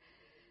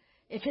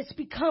 If it's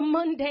become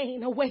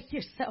mundane, awake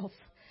yourself.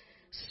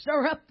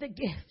 Stir up the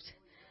gift.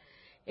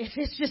 If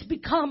it's just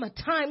become a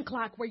time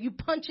clock where you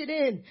punch it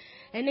in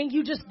and then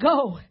you just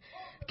go,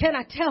 can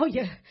I tell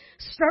you,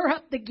 stir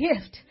up the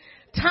gift.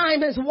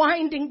 Time is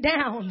winding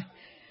down.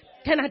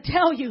 Can I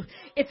tell you,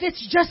 if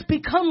it's just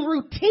become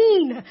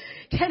routine,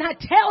 can I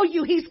tell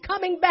you He's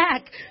coming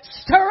back.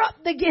 Stir up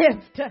the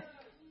gift.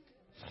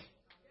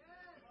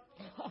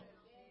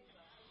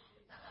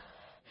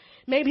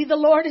 Maybe the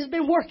Lord has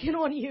been working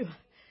on you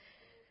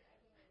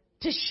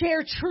to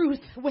share truth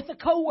with a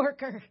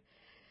coworker.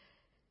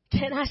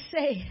 Can I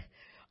say,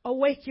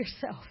 awake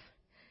yourself.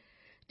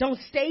 Don't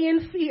stay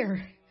in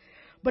fear.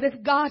 But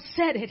if God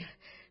said it,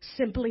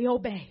 simply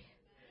obey.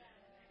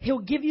 He'll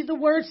give you the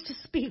words to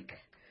speak.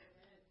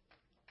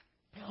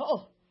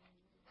 Oh,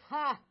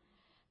 ha,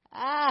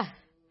 ah,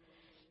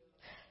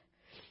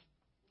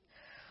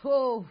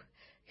 oh.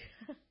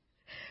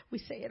 We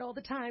say it all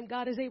the time.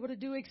 God is able to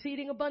do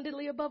exceeding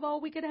abundantly above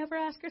all we could ever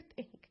ask or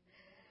think.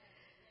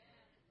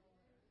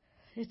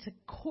 It's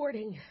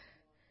according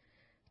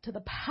to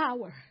the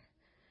power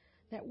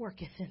that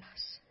worketh in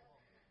us.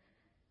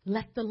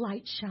 Let the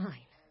light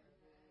shine.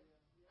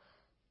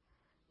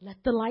 Let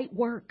the light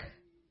work.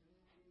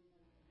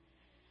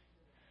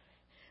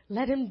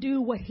 Let Him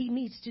do what He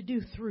needs to do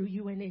through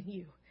you and in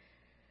you.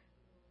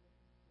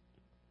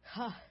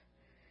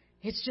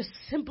 It's just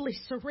simply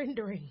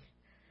surrendering.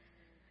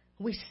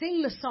 We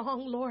sing the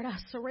song, Lord, I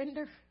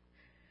surrender.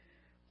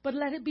 But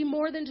let it be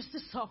more than just a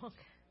song.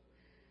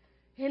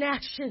 In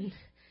action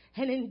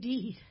and in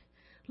deed.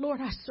 Lord,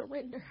 I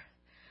surrender.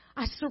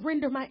 I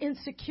surrender my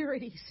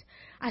insecurities.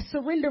 I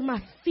surrender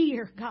my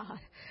fear, God.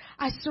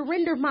 I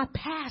surrender my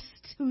past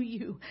to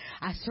you.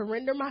 I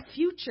surrender my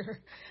future.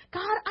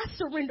 God, I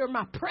surrender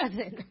my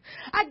present.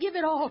 I give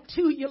it all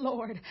to you,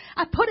 Lord.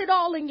 I put it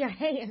all in your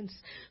hands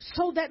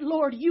so that,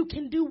 Lord, you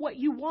can do what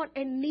you want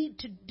and need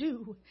to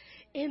do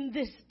in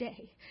this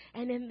day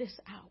and in this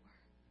hour.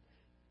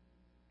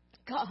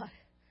 God,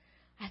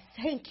 I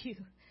thank you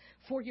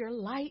for your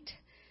light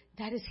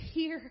that is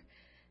here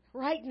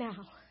right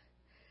now.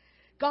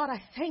 God,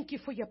 I thank you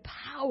for your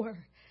power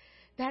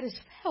that is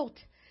felt,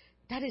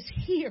 that is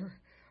here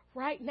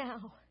right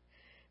now.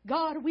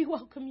 God, we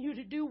welcome you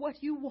to do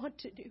what you want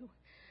to do,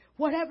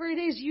 whatever it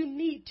is you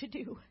need to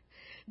do.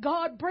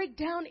 God, break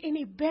down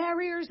any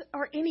barriers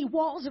or any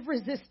walls of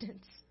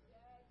resistance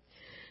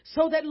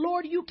so that,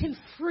 Lord, you can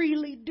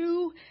freely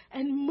do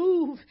and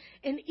move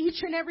in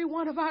each and every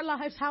one of our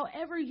lives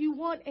however you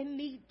want and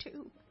need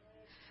to.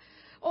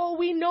 Oh,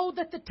 we know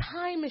that the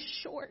time is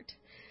short.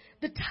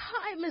 The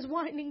time is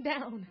winding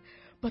down,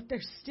 but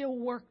there's still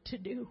work to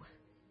do.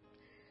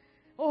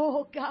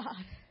 Oh, God.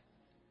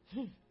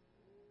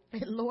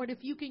 And Lord, if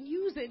you can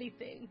use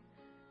anything,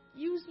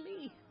 use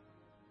me.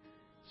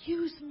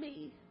 Use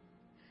me.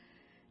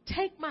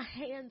 Take my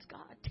hands,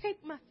 God.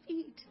 Take my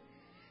feet.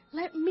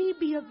 Let me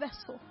be a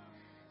vessel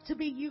to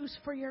be used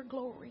for your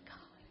glory, God.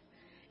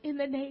 In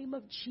the name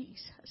of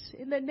Jesus.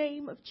 In the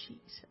name of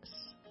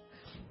Jesus.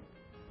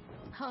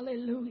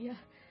 Hallelujah.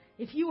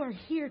 If you are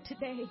here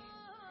today,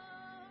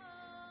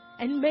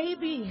 and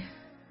maybe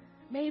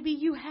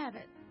you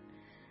haven't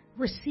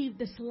received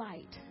this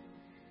light.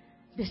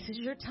 This is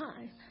your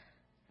time.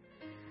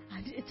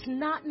 It's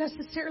not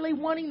necessarily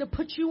wanting to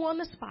put you on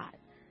the spot.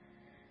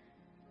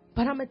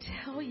 But I'm going to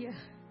tell you,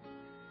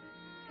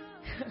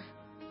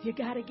 you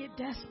got to get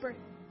desperate.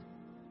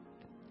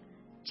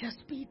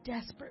 Just be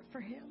desperate for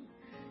Him.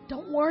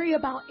 Don't worry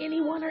about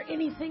anyone or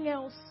anything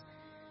else.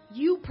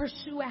 You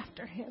pursue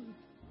after Him.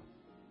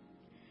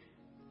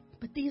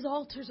 But these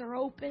altars are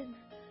open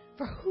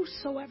for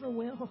whosoever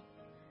will.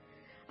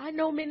 I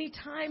know many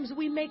times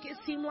we make it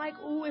seem like,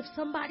 oh, if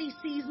somebody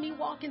sees me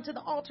walk into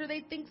the altar,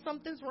 they think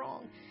something's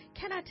wrong.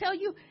 Can I tell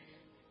you,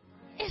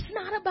 it's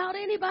not about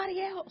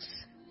anybody else.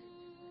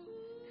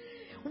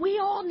 We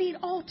all need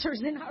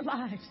altars in our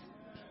lives.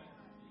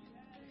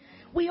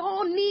 We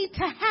all need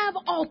to have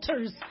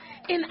altars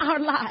in our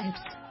lives.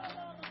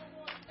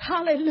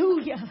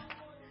 Hallelujah.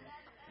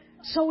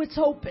 So it's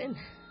open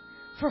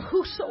for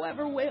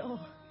whosoever will.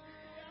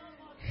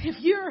 If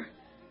you're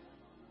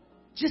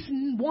just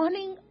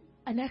wanting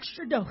an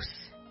extra dose,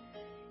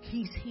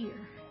 He's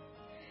here.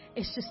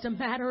 It's just a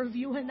matter of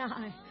you and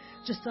I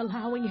just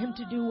allowing Him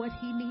to do what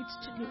He needs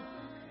to do.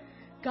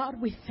 God,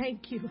 we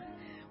thank You.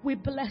 We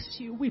bless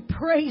You. We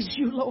praise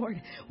You,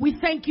 Lord. We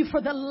thank You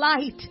for the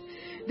light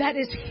that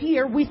is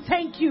here. We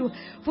thank You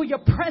for Your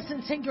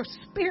presence and Your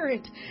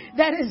Spirit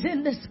that is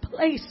in this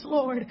place,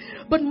 Lord.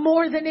 But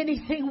more than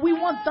anything, we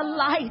want the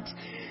light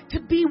to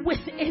be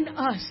within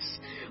us.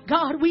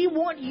 God, we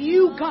want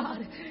You,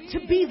 God, to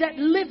be that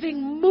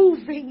living,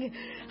 moving,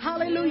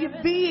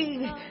 hallelujah,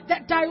 being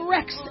that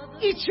directs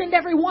each and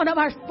every one of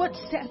our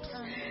footsteps.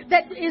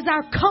 That is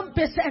our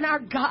compass and our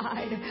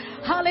guide.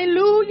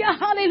 Hallelujah,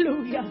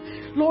 hallelujah.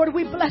 Lord,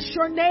 we bless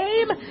Your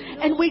name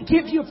and we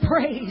give You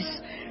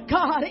praise.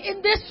 God,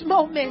 in this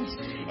moment,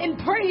 in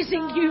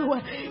praising You,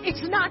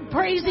 it's not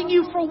praising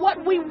You for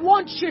what we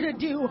want You to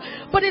do,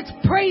 but it's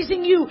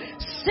praising You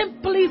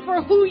simply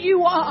for who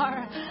You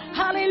are.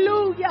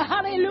 Hallelujah,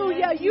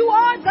 hallelujah. You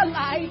are the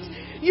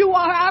light. You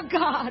are our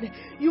God.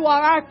 You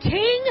are our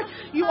King.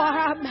 You are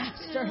our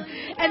Master.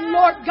 And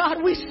Lord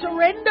God, we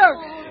surrender.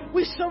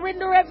 We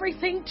surrender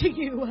everything to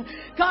You.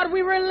 God,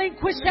 we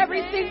relinquish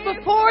everything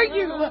before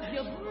You.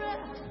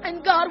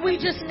 And God, we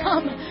just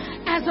come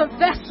as a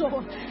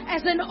vessel,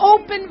 as an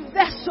open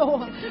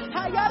vessel,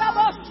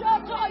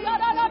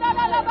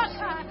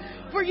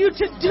 for You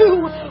to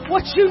do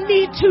what You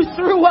need to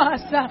through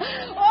us.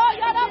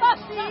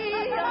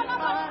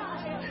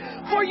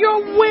 For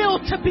Your will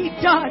to be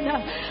done.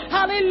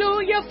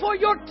 Hallelujah. For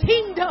Your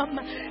kingdom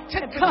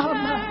to come.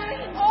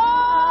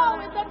 Oh,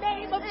 in the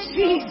name of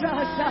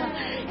Jesus.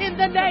 In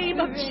the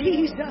name of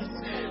Jesus.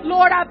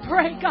 Lord, I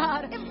pray,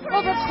 God,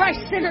 over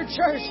Christ Center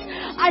Church.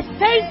 I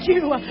thank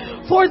You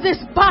for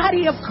this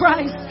body of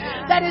Christ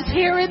that is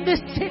here in this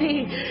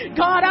city.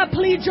 God, I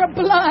plead Your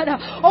blood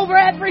over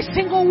every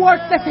single work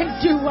that they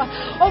do,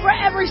 over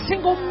every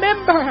single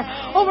member,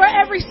 over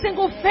every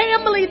single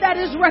family that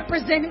is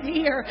represented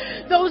here.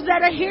 Those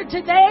that are here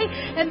today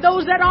and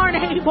those that aren't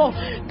able.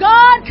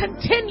 God,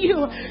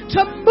 continue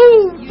to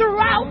move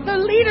throughout the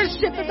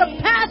leadership of the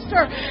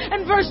pastor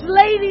and first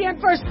lady and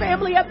first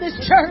family of this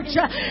church.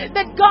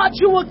 That God,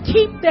 You will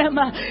keep them,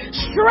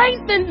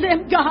 strengthen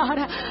them, God.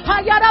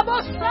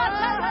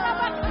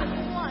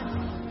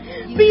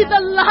 Be the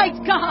light,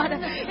 God,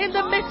 in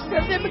the midst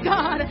of them,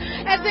 God,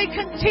 as they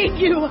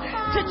continue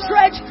to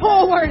trudge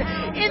forward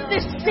in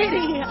this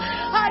city.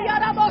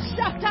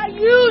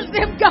 Use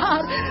them,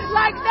 God,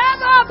 like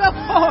never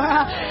before.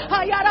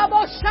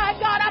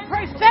 God, I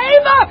pray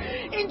favor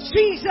in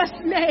Jesus'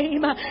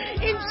 name.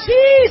 In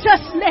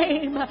Jesus'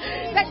 name.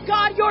 That,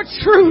 God, Your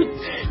truth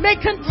may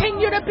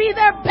continue to be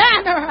their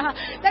banner.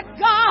 That,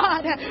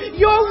 God,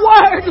 Your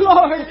word,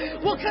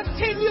 Lord, will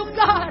continue,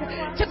 God,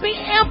 to be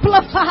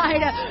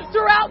amplified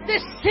throughout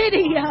this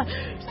city,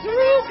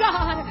 through,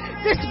 God,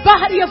 this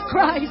body of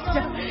Christ.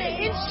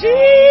 In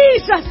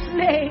Jesus'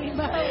 name.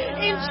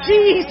 In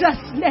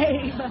Jesus'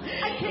 name.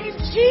 In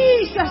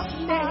Jesus'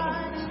 name.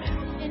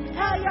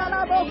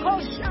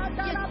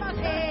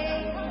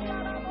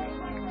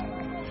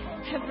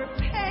 Every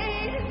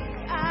pain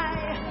I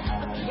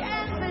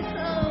can't with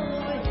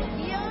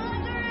Your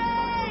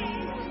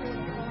grace.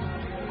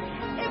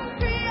 If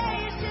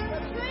creation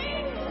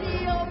sings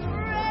Your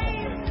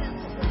praises,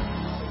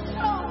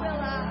 so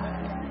will I.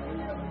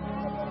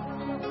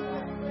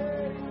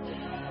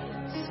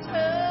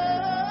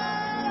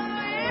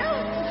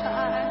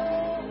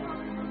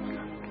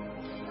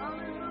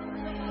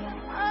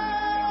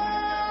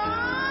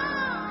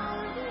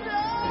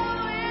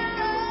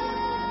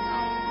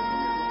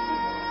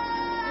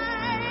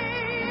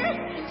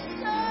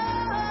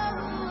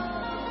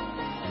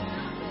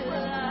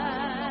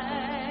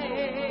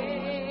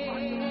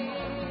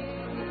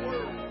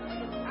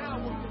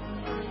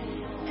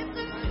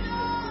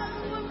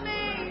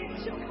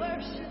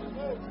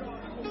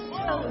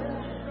 Oh,